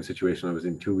in the same situation I was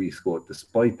in 2 weeks ago,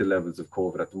 despite the levels of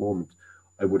COVID at the moment,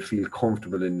 I would feel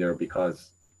comfortable in there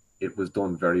because it was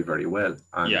done very, very well.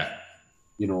 And,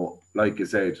 like I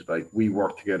said, like, we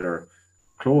work together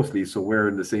closely, so we're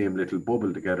in the same little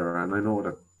bubble together. And I know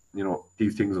that,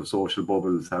 these things of social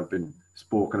bubbles have been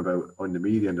spoken about on the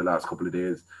media in the last couple of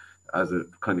days as a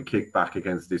kind of kickback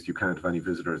against this. You can't have any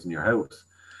visitors in your house.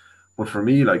 But for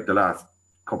me, like, the last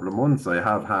couple of months, I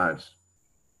have had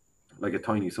like a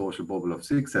tiny social bubble of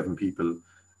 6-7 people,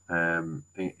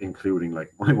 including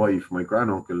like my wife, my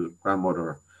granduncle,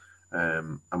 grandmother,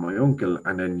 and my uncle,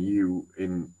 and then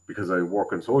because I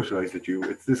work and socialize with you,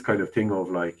 it's this kind of thing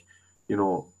of like,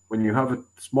 when you have a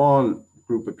small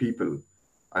group of people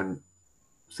and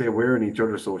say we're in each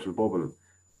other's social bubble,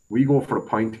 we go for a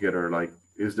pint together, like,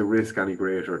 is the risk any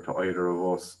greater to either of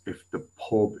us if the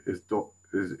pub is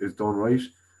done right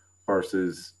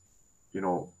versus,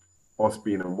 us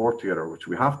being in work together, which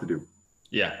we have to do.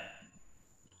 Yeah.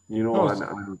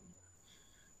 And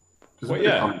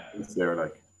just there,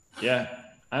 like. Yeah.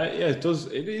 It does.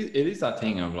 It is that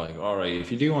thing of like, all right,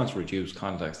 if you do want to reduce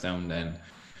contacts down, then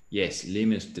yes,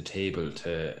 limit the table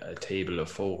to a table of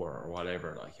 4 or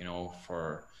whatever, like,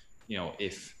 for,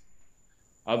 if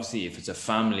obviously if it's a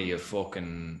family of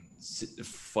fucking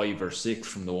 5 or 6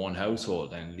 from the one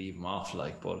household, then leave them off,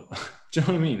 like. But do you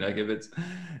know what I mean? Like if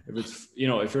it's you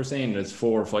know, if you're saying there's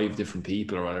 4 or 5 different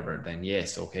people or whatever, then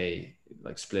yes, okay,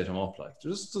 like split them up. Like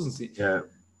there just doesn't seem. Yeah.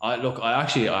 I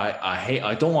hate.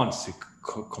 I don't want to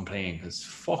complain, because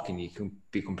fucking you can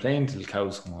be complaining till the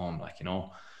cows come home, like, you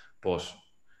know. But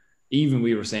even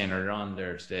we were saying earlier on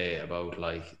there today about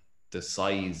like the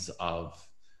size of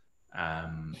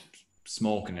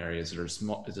smoking areas, or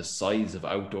the size of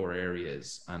outdoor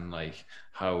areas, and like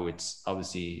how it's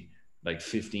obviously like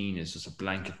 15 is just a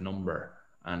blanket number,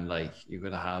 and like you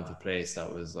could have a place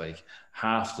that was like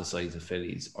half the size of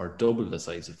Phillies or double the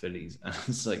size of Phillies, and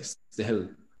it's like still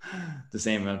the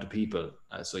same amount of people.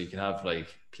 So you can have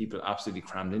like people absolutely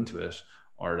crammed into it,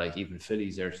 or like even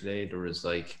Phillies there today, there was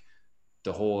like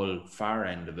the whole far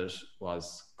end of it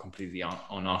was completely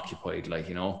unoccupied, like,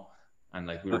 you know. And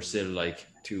like we were still like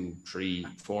 2, 3,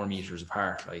 4 meters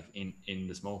apart, like in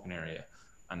the smoking area.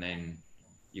 And then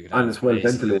you could have, and it's well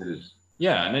ventilated.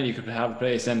 Yeah, and then you could have a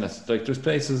place then that's like, there's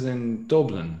places in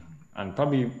Dublin and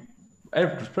probably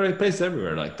places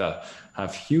everywhere like that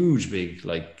have huge big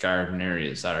like garden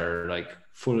areas that are like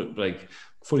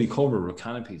fully covered with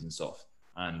canopies and stuff.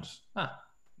 And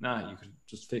you could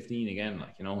just 15 again,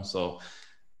 like, you know. So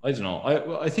I don't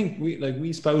know. I think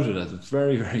we spouted at the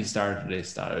very, very start of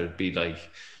this that it would be like,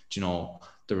 you know,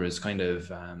 there was kind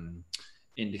of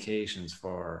indications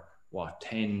for what,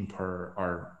 10 per,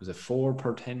 or was it 4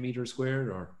 per 10 meter squared,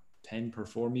 or 10 per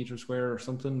 4 meter square or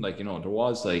something, like, you know. There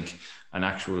was like an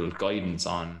actual guidance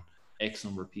on X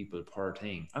number of people per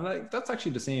thing. And like that's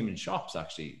actually the same in shops,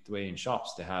 actually. The way in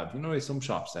shops they have, you know, some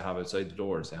shops they have outside the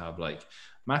doors, they have like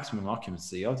maximum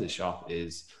occupancy of this shop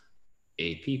is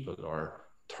 8 people or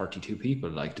 32 people,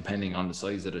 like depending on the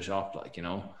size of the shop, like, you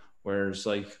know. Whereas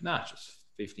like just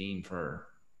 15 for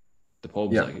the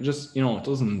pubs. Like it just, you know, it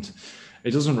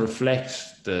doesn't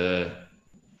reflect the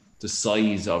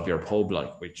size of your pub,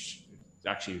 like, which is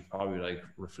actually probably like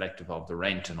reflective of the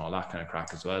rent and all that kind of crack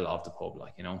as well of the pub,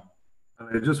 like, you know.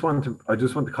 I just want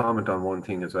to comment on one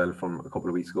thing as well from a couple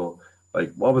of weeks ago.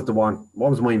 Like, what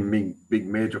was my big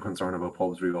major concern about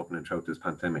pubs reopening throughout this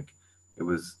pandemic? It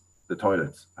was the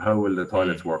toilets. How will the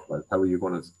toilets work? Like, how are you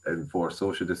going to enforce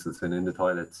social distancing in the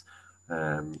toilets,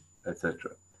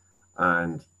 etc.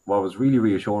 And what was really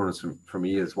reassuring for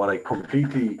me is what I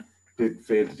completely did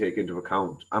fail to take into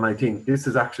account. And I think this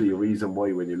is actually a reason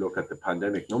why, when you look at the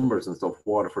pandemic numbers and stuff,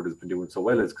 Waterford has been doing so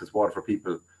well, is because Waterford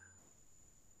people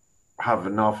have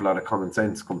an awful lot of common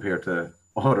sense compared to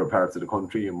other parts of the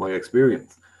country, in my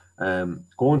experience.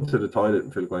 Going to the toilet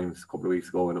in Philgrimes a couple of weeks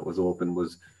ago when it was open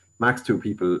was max 2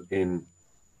 people in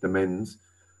the men's,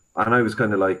 and I was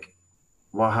kind of like,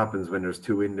 what happens when there's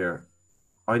 2 in there?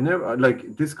 I never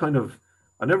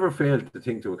failed to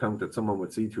take into account that someone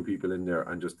would see 2 people in there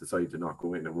and just decide to not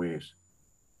go in and wait.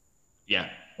 Yeah.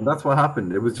 And that's what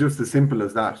happened. It was just as simple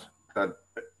as that.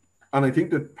 And I think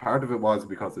that part of it was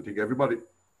because I think everybody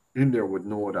in there would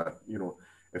know that, you know,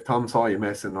 if Tom saw you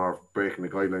messing or breaking the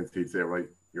guidelines, he'd say, right,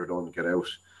 you're done, get out.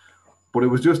 But it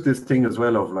was just this thing as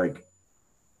well of like,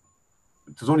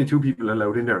 there's only 2 people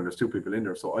allowed in there and there's 2 people in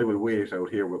there, so I will wait out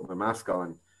here with my mask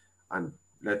on and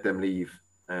let them leave,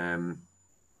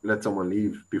 let someone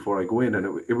leave before I go in.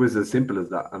 And it was as simple as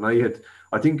that. And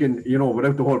I think you know,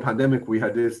 without the whole pandemic, we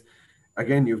had this,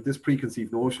 again, you have this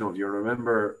preconceived notion of,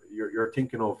 you're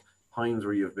thinking of times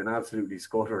where you've been absolutely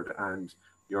scuttered and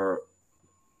you're,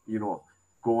 you know,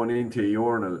 going into a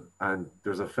urinal and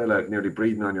there's a fella nearly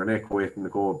breathing on your neck waiting to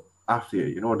go after you.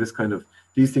 You know,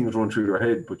 these things run through your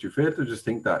head, but you fail to just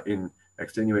think that in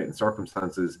extenuating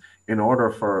circumstances, in order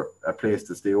for a place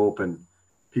to stay open,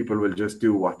 people will just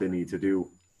do what they need to do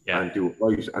and do it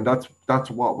right. And that's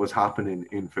what was happening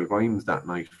in Philgrimes that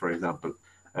night, for example.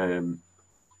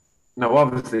 Now,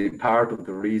 obviously, part of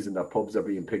the reason that pubs are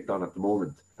being picked on at the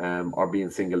moment, or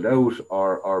being singled out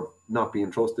or not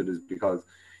being trusted, is because,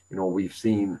 you know, we've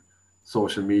seen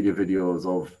social media videos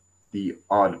of the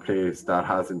odd place that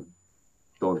hasn't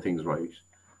done things right.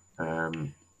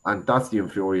 And that's the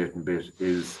infuriating bit,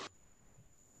 is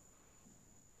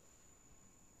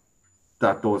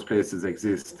that those places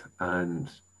exist. And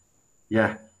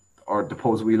or the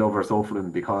pubs we love are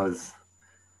suffering because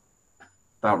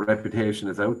that reputation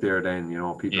is out there. Then, you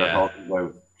know, people are talking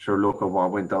about, sure, look at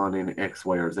what went on in X,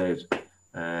 Y, or Z.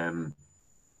 And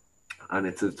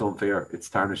it's unfair. It's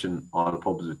tarnishing all the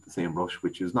pubs with the same brush,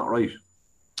 which is not right.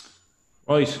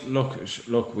 Right.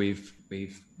 Look, we've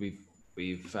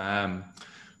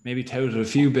maybe touted a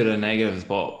few bit of negatives,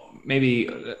 but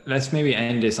let's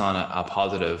end this on a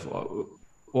positive.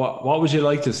 What would you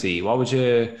like to see? What would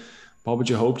What would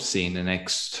you hope to see in the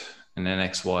next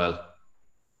while?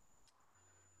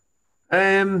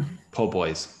 Pub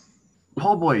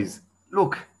wise.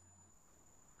 Look,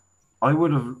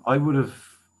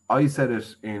 I said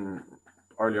it in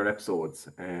earlier episodes,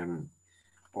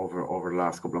 over the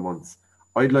last couple of months.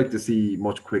 I'd like to see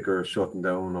much quicker shutting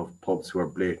down of pubs who are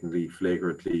blatantly,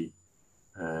 flagrantly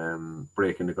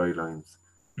breaking the guidelines.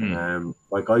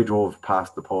 Like I drove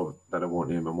past the pub that I won't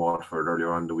name in Waterford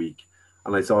earlier on the week,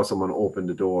 and I saw someone open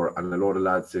the door and a load of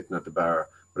lads sitting at the bar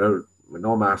with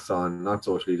no masks on, not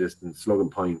socially distant, slugging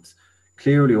pints,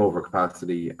 clearly over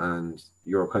capacity. And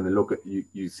you're kind of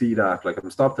you see that, like,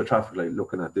 I'm stopped at the traffic light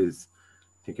looking at this,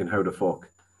 thinking, how the fuck?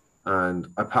 And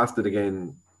I passed it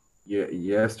again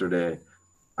yesterday,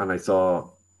 and I saw,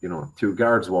 two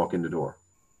guards walk in the door,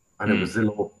 and it was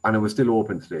still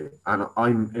open today. And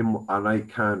I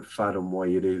can't fathom why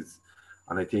it is.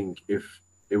 And I think if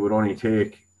it would only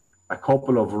take a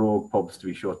couple of rogue pubs to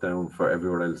be shut down for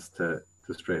everywhere else to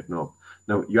straighten up.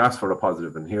 Now, you asked for a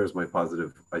positive, and here's my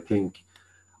positive. I think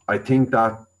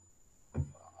that,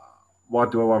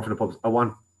 what do I want for the pubs? I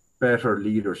want better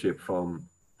leadership from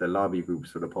the lobby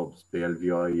groups for the pubs, the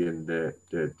LVI and the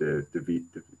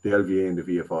LVA and the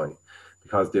VFI,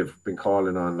 because they've been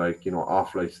calling on,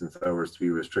 off license hours to be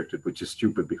restricted, which is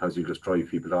stupid, because you just drive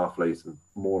people off license.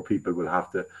 More people will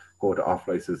have to go to off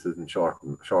licenses in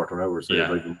shorter hours, so you're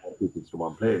driving more people to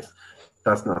one place.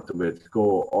 That's not the way to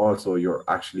go. Also, you're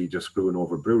actually just screwing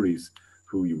over breweries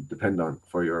who you depend on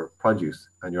for your produce,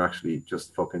 and you're actually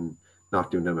just fucking not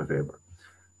doing them a favour.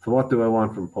 So what do I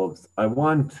want from pubs? I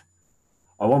want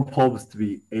pubs to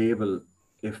be able,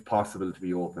 if possible, to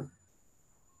be open.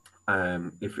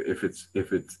 If it's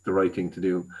the right thing to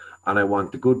do. And I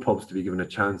want the good pubs to be given a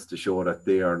chance to show that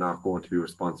they are not going to be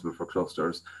responsible for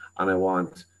clusters. And I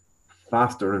want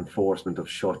faster enforcement of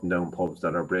shutting down pubs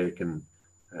that are breaking,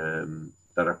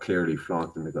 that are clearly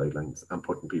flaunting the guidelines and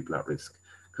putting people at risk.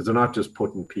 Because they're not just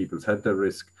putting people's health at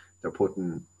risk, they're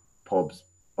putting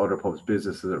other pubs'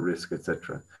 businesses at risk,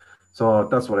 etc. So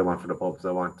that's what I want for the pubs.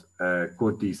 I want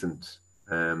good, decent.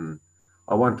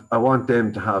 I want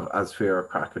them to have as fair a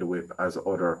crack at the whip as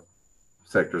other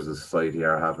sectors of society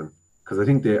are having, because I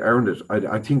think they earned it.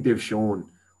 I think they've shown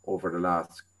over the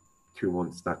last 2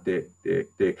 months that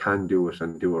they can do it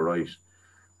and do it right,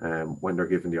 when they're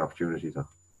given the opportunity to.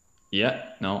 Yeah,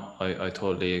 no, I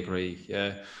totally agree.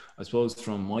 Yeah, I suppose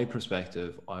from my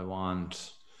perspective, I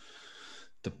want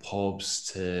the pubs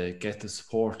to get the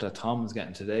support that Tom is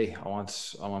getting today. I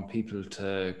want people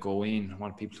to go in. I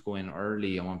want people to go in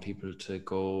early. I want people to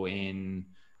go in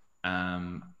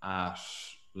at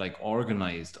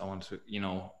organized. I want to,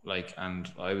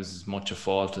 and I was as much a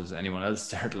fault as anyone else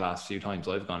there the last few times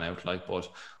I've gone out, but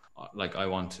I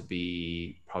want to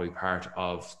be probably part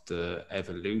of the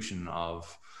evolution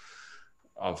of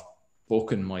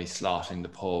booking my slot in the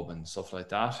pub and stuff like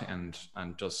that, and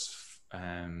just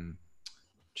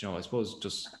I suppose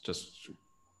just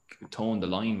tone the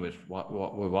line with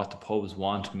what the pubs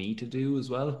want me to do as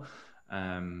well.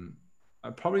 I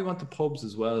probably want the pubs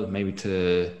as well maybe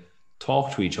to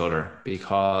talk to each other,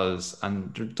 because,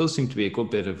 and there does seem to be a good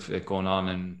bit of it going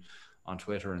on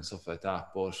Twitter and stuff like that,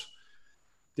 but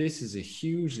this is a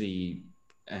hugely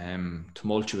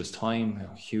tumultuous time,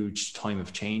 a huge time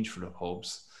of change for the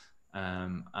pubs,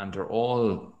 and they're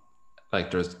all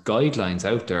there's guidelines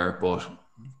out there, but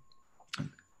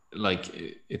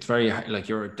it's very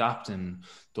you're adapting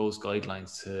those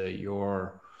guidelines to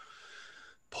your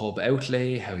pub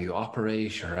outlay, how you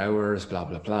operate, your hours, blah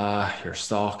blah blah, your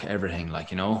stock, everything,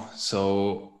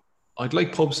 so I'd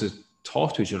like pubs to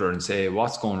talk to each other and say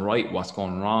what's going right, what's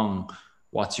going wrong,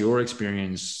 what's your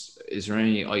experience, is there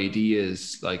any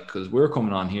ideas, because we're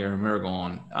coming on here and we're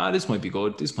going, this might be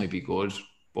good,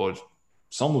 but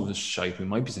some of the shite we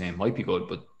might be saying might be good,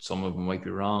 but some of them might be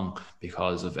wrong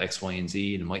because of X, Y, and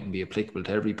Z, and it mightn't be applicable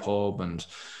to every pub.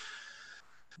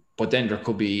 But then there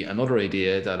could be another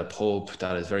idea that a pub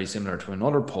that is very similar to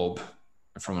another pub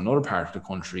from another part of the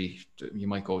country, you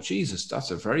might go, Jesus,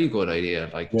 that's a very good idea.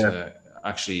 To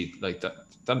actually,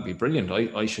 that'd be brilliant.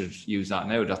 I should use that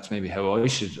now. That's maybe how I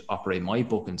should operate my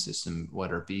booking system,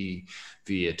 whether it be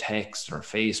via text or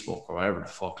Facebook or whatever the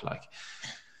fuck,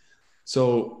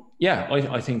 So yeah,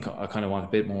 I think I kind of want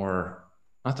a bit more,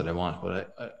 not that I want,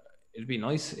 but it'd be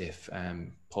nice if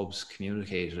pubs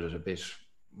communicated a bit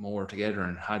more together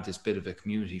and had this bit of a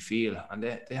community feel, and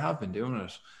they have been doing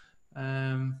it.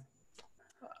 And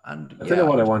I'll tell you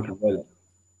what I want as well.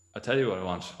 I'll tell you what I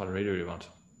want, what I really, really want.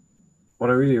 What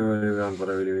I really,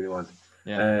 really want.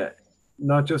 Yeah.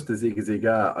 Not just the Ziga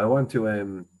Ziga.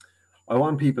 I I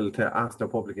want people to ask their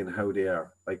publican how they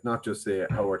are, like not just say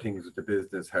how are things with the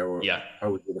business, how's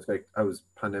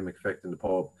pandemic affecting the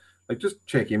pub. Like just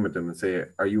check in with them and say,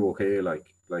 are you okay? Like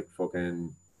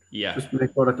fucking just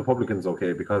make sure that the publican's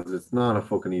okay, because it's not a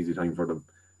fucking easy time for them.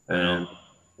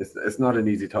 It's not an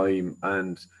easy time.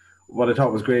 And what I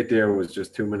thought was great there was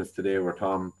just 2 minutes today where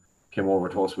Tom came over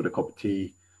to us with a cup of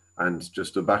tea and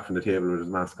just stood back from the table with his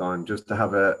mask on just to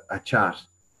have a chat.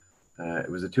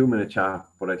 It was a 2-minute chat,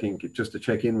 but I think just to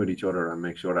check in with each other and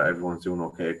make sure that everyone's doing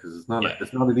okay, because it's not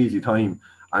an easy time.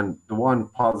 And the one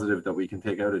positive that we can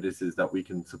take out of this is that we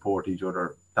can support each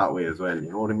other that way as well. You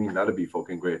know what I mean? That'd be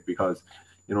fucking great, because,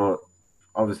 you know,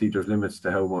 obviously there's limits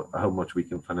to how much we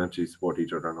can financially support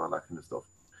each other and all that kind of stuff.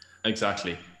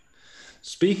 Exactly.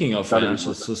 Speaking of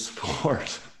financial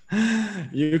support,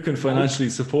 you can financially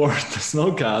support the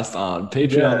Snugcast on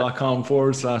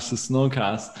patreon.com/the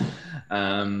Snugcast.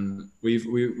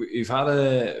 We've had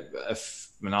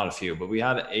not a few, but we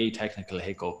had a technical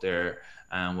hiccup there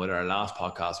with our last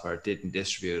podcast where it didn't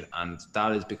distribute, and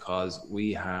that is because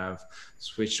we have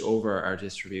switched over our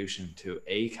distribution to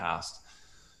Acast.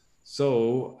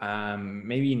 So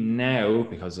maybe now,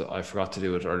 because I forgot to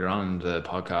do it earlier on in the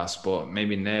podcast, but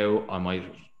maybe now I might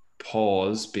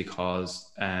pause,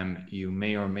 because you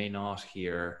may or may not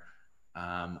hear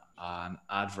an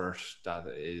advert that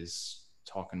is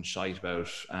talking shite about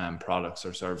products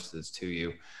or services to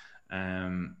you.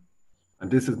 And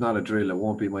this is not a drill. It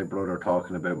won't be my brother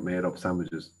talking about made up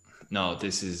sandwiches. No,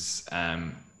 this is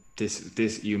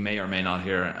this you may or may not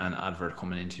hear an advert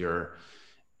coming into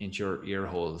your ear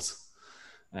holes.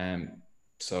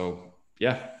 So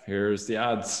yeah, here's the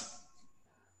ads.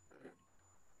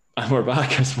 And we're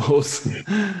back, I suppose.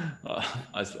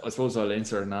 I suppose I'll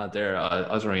insert an ad there. I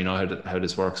don't really know how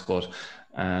this works, but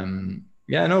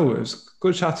yeah, no, it was a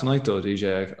good chat tonight though,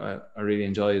 DJ. I really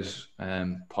enjoyed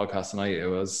podcast tonight. It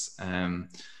was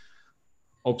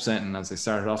upsetting as I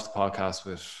started off the podcast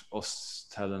with us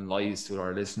telling lies to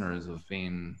our listeners of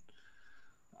being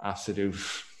absolute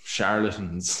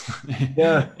charlatans in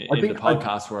the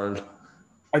podcast world.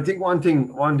 I think one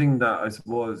thing that I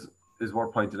suppose is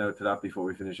worth pointing out to that before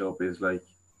we finish up is, like,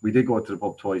 we did go to the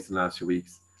pub twice in the last few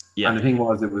weeks. Yeah. And the thing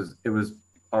was, it was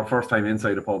our first time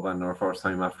inside the pub and our first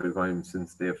time after the time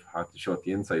since they've had to shut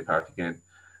the inside part again.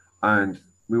 And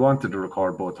we wanted to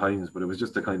record both times, but it was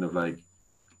just a kind of like,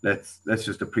 let's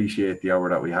just appreciate the hour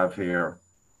that we have here.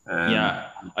 I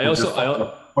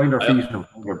find our feet and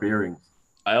find our bearings.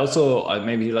 I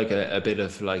maybe like a bit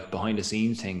of like behind the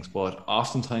scenes things, but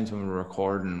oftentimes when we're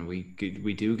recording, we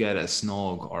do get a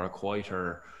snug or a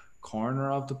quieter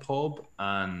corner of the pub,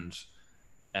 and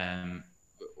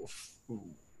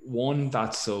one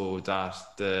that's so that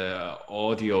the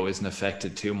audio isn't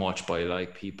affected too much by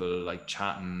like people like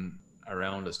chatting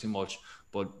around us too much,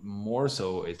 but more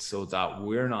so it's so that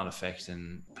we're not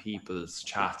affecting people's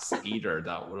chats either,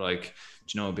 that we're like,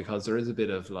 you know, because there is a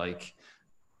bit of like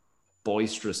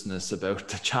boisterousness about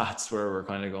the chats where we're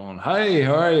kind of going, hi,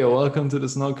 how are you, welcome to the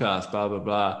Snugcast, blah blah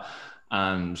blah,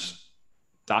 and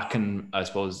that can, I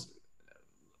suppose,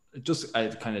 just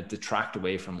kind of detract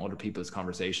away from other people's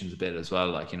conversations a bit as well,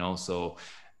 like, you know. So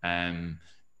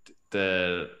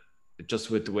the just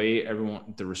with the way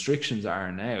the restrictions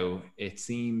are now, it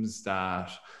seems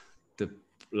that the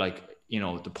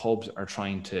pubs are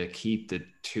trying to keep the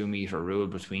 2 meter rule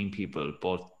between people,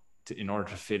 but in order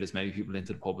to fit as many people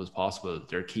into the pub as possible,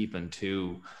 they're keeping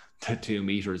the 2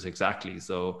 meters exactly.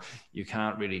 So you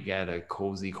can't really get a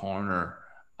cozy corner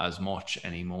as much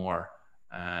anymore.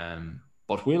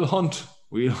 But we'll hunt.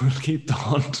 We'll keep the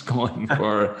hunt going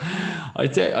for.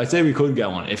 I'd say we could get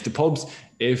one if the pubs,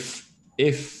 if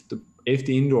the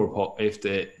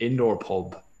indoor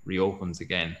pub reopens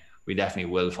again, we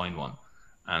definitely will find one,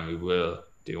 and we will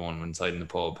do one inside in the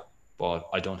pub. But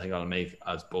I don't think I'll make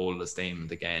as bold a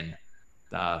statement again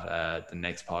that the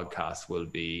next podcast will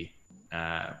be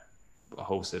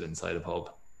hosted inside a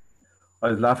pub. I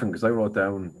was laughing because I wrote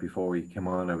down before we came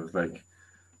on, I was like,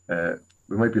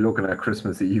 we might be looking at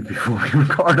Christmas Eve before we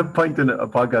record a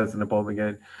podcast in a pub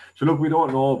again. So look, we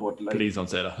don't know, but like, please don't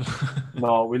say that.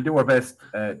 No, we'll do our best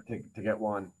to get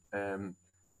one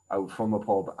out from a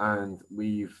pub, and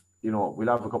we'll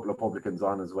have a couple of publicans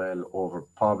on as well,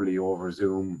 probably over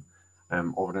Zoom.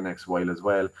 Over the next while as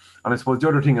well. And I suppose the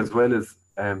other thing as well is,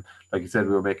 like you said,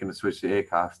 we were making the switch to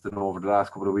Acast, and over the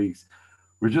last couple of weeks,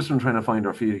 we've just been trying to find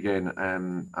our feet again,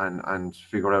 and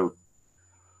figure out,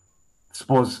 I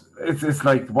suppose, it's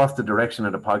like, what's the direction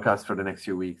of the podcast for the next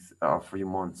few weeks or few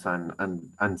months, and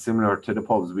similar to the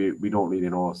pubs, we don't really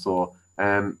know. So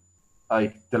I'm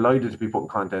delighted to be putting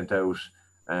content out.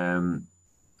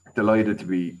 delighted to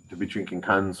be drinking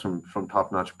cans from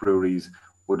top-notch breweries.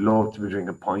 Would love to be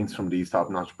drinking pints from these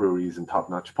top-notch breweries and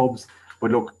top-notch pubs.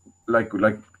 But look, like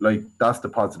that's the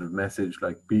positive message.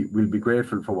 Like, we'll be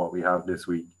grateful for what we have this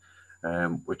week,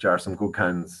 which are some good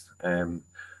cans and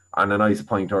a nice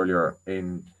pint earlier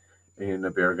in a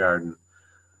beer garden.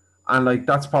 And like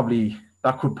that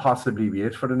could possibly be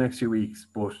it for the next few weeks.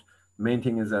 But the main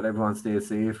thing is that everyone stays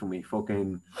safe and we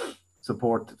fucking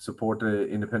support the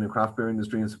independent craft beer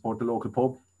industry and support the local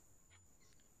pub.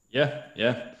 Yeah.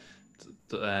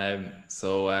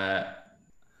 So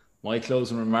my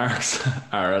closing remarks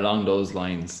are along those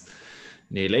lines.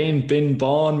 Níl aon bin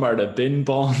bán mar the bin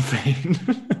bán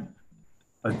féin.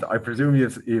 I presume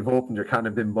you've opened your can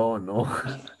of bin bán, no?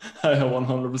 I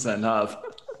 100% have.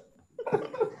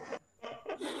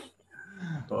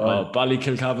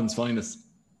 Ballykilcavan's finest.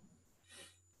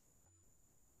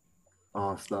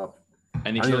 Oh, stop.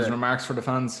 Any closing remarks for the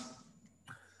fans?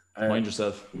 Mind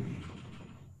yourself.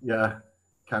 Yeah.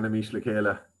 Can of Mish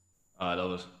Lekela. I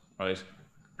love it. Right.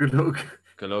 Good luck.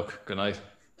 Good luck. Good night.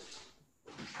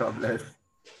 God bless.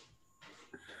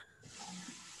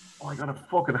 Oh, I got a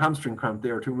fucking hamstring cramp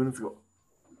there 2 minutes ago.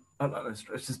 I'll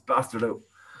stretch this bastard out.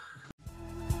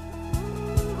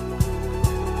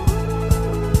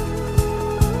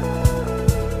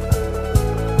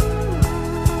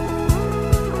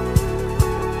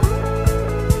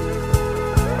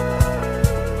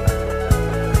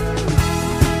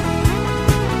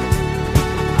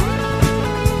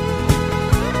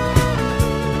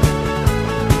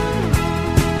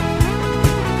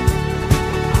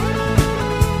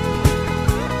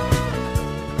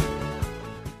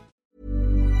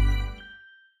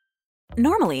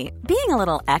 Normally, being a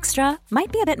little extra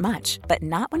might be a bit much, but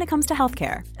not when it comes to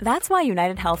healthcare. That's why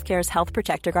United Healthcare's Health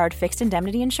Protector Guard fixed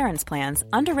indemnity insurance plans,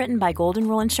 underwritten by Golden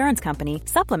Rule Insurance Company,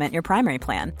 supplement your primary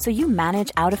plan so you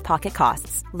manage out-of-pocket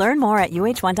costs. Learn more at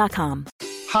uh1.com.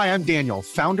 Hi, I'm Daniel,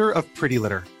 founder of Pretty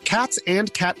Litter. Cats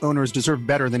and cat owners deserve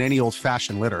better than any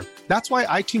old-fashioned litter. That's why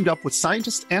I teamed up with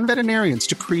scientists and veterinarians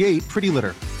to create Pretty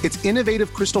Litter. Its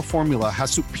innovative crystal formula has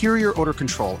superior odor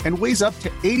control and weighs up to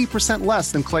 80%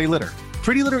 less than clay litter.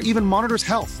 Pretty Litter even monitors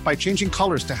health by changing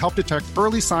colors to help detect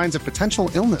early signs of potential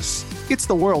illness. It's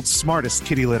the world's smartest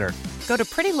kitty litter. Go to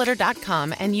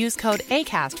prettylitter.com and use code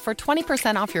ACAST for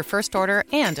 20% off your first order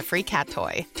and a free cat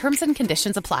toy. Terms and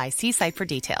conditions apply. See site for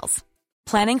details.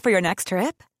 Planning for your next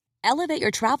trip? Elevate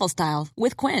your travel style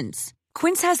with Quince.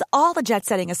 Quince has all the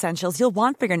jet-setting essentials you'll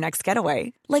want for your next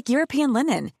getaway, like European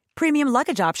linen, premium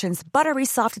luggage options, buttery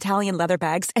soft Italian leather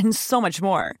bags, and so much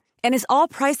more. And is all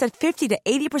priced at 50 to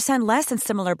 80% less than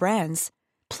similar brands.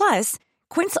 Plus,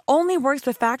 Quince only works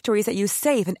with factories that use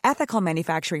safe and ethical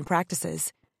manufacturing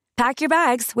practices. Pack your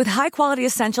bags with high-quality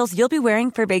essentials you'll be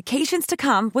wearing for vacations to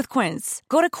come with Quince.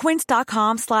 Go to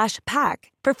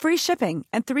quince.com/pack for free shipping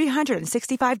and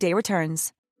 365-day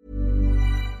returns.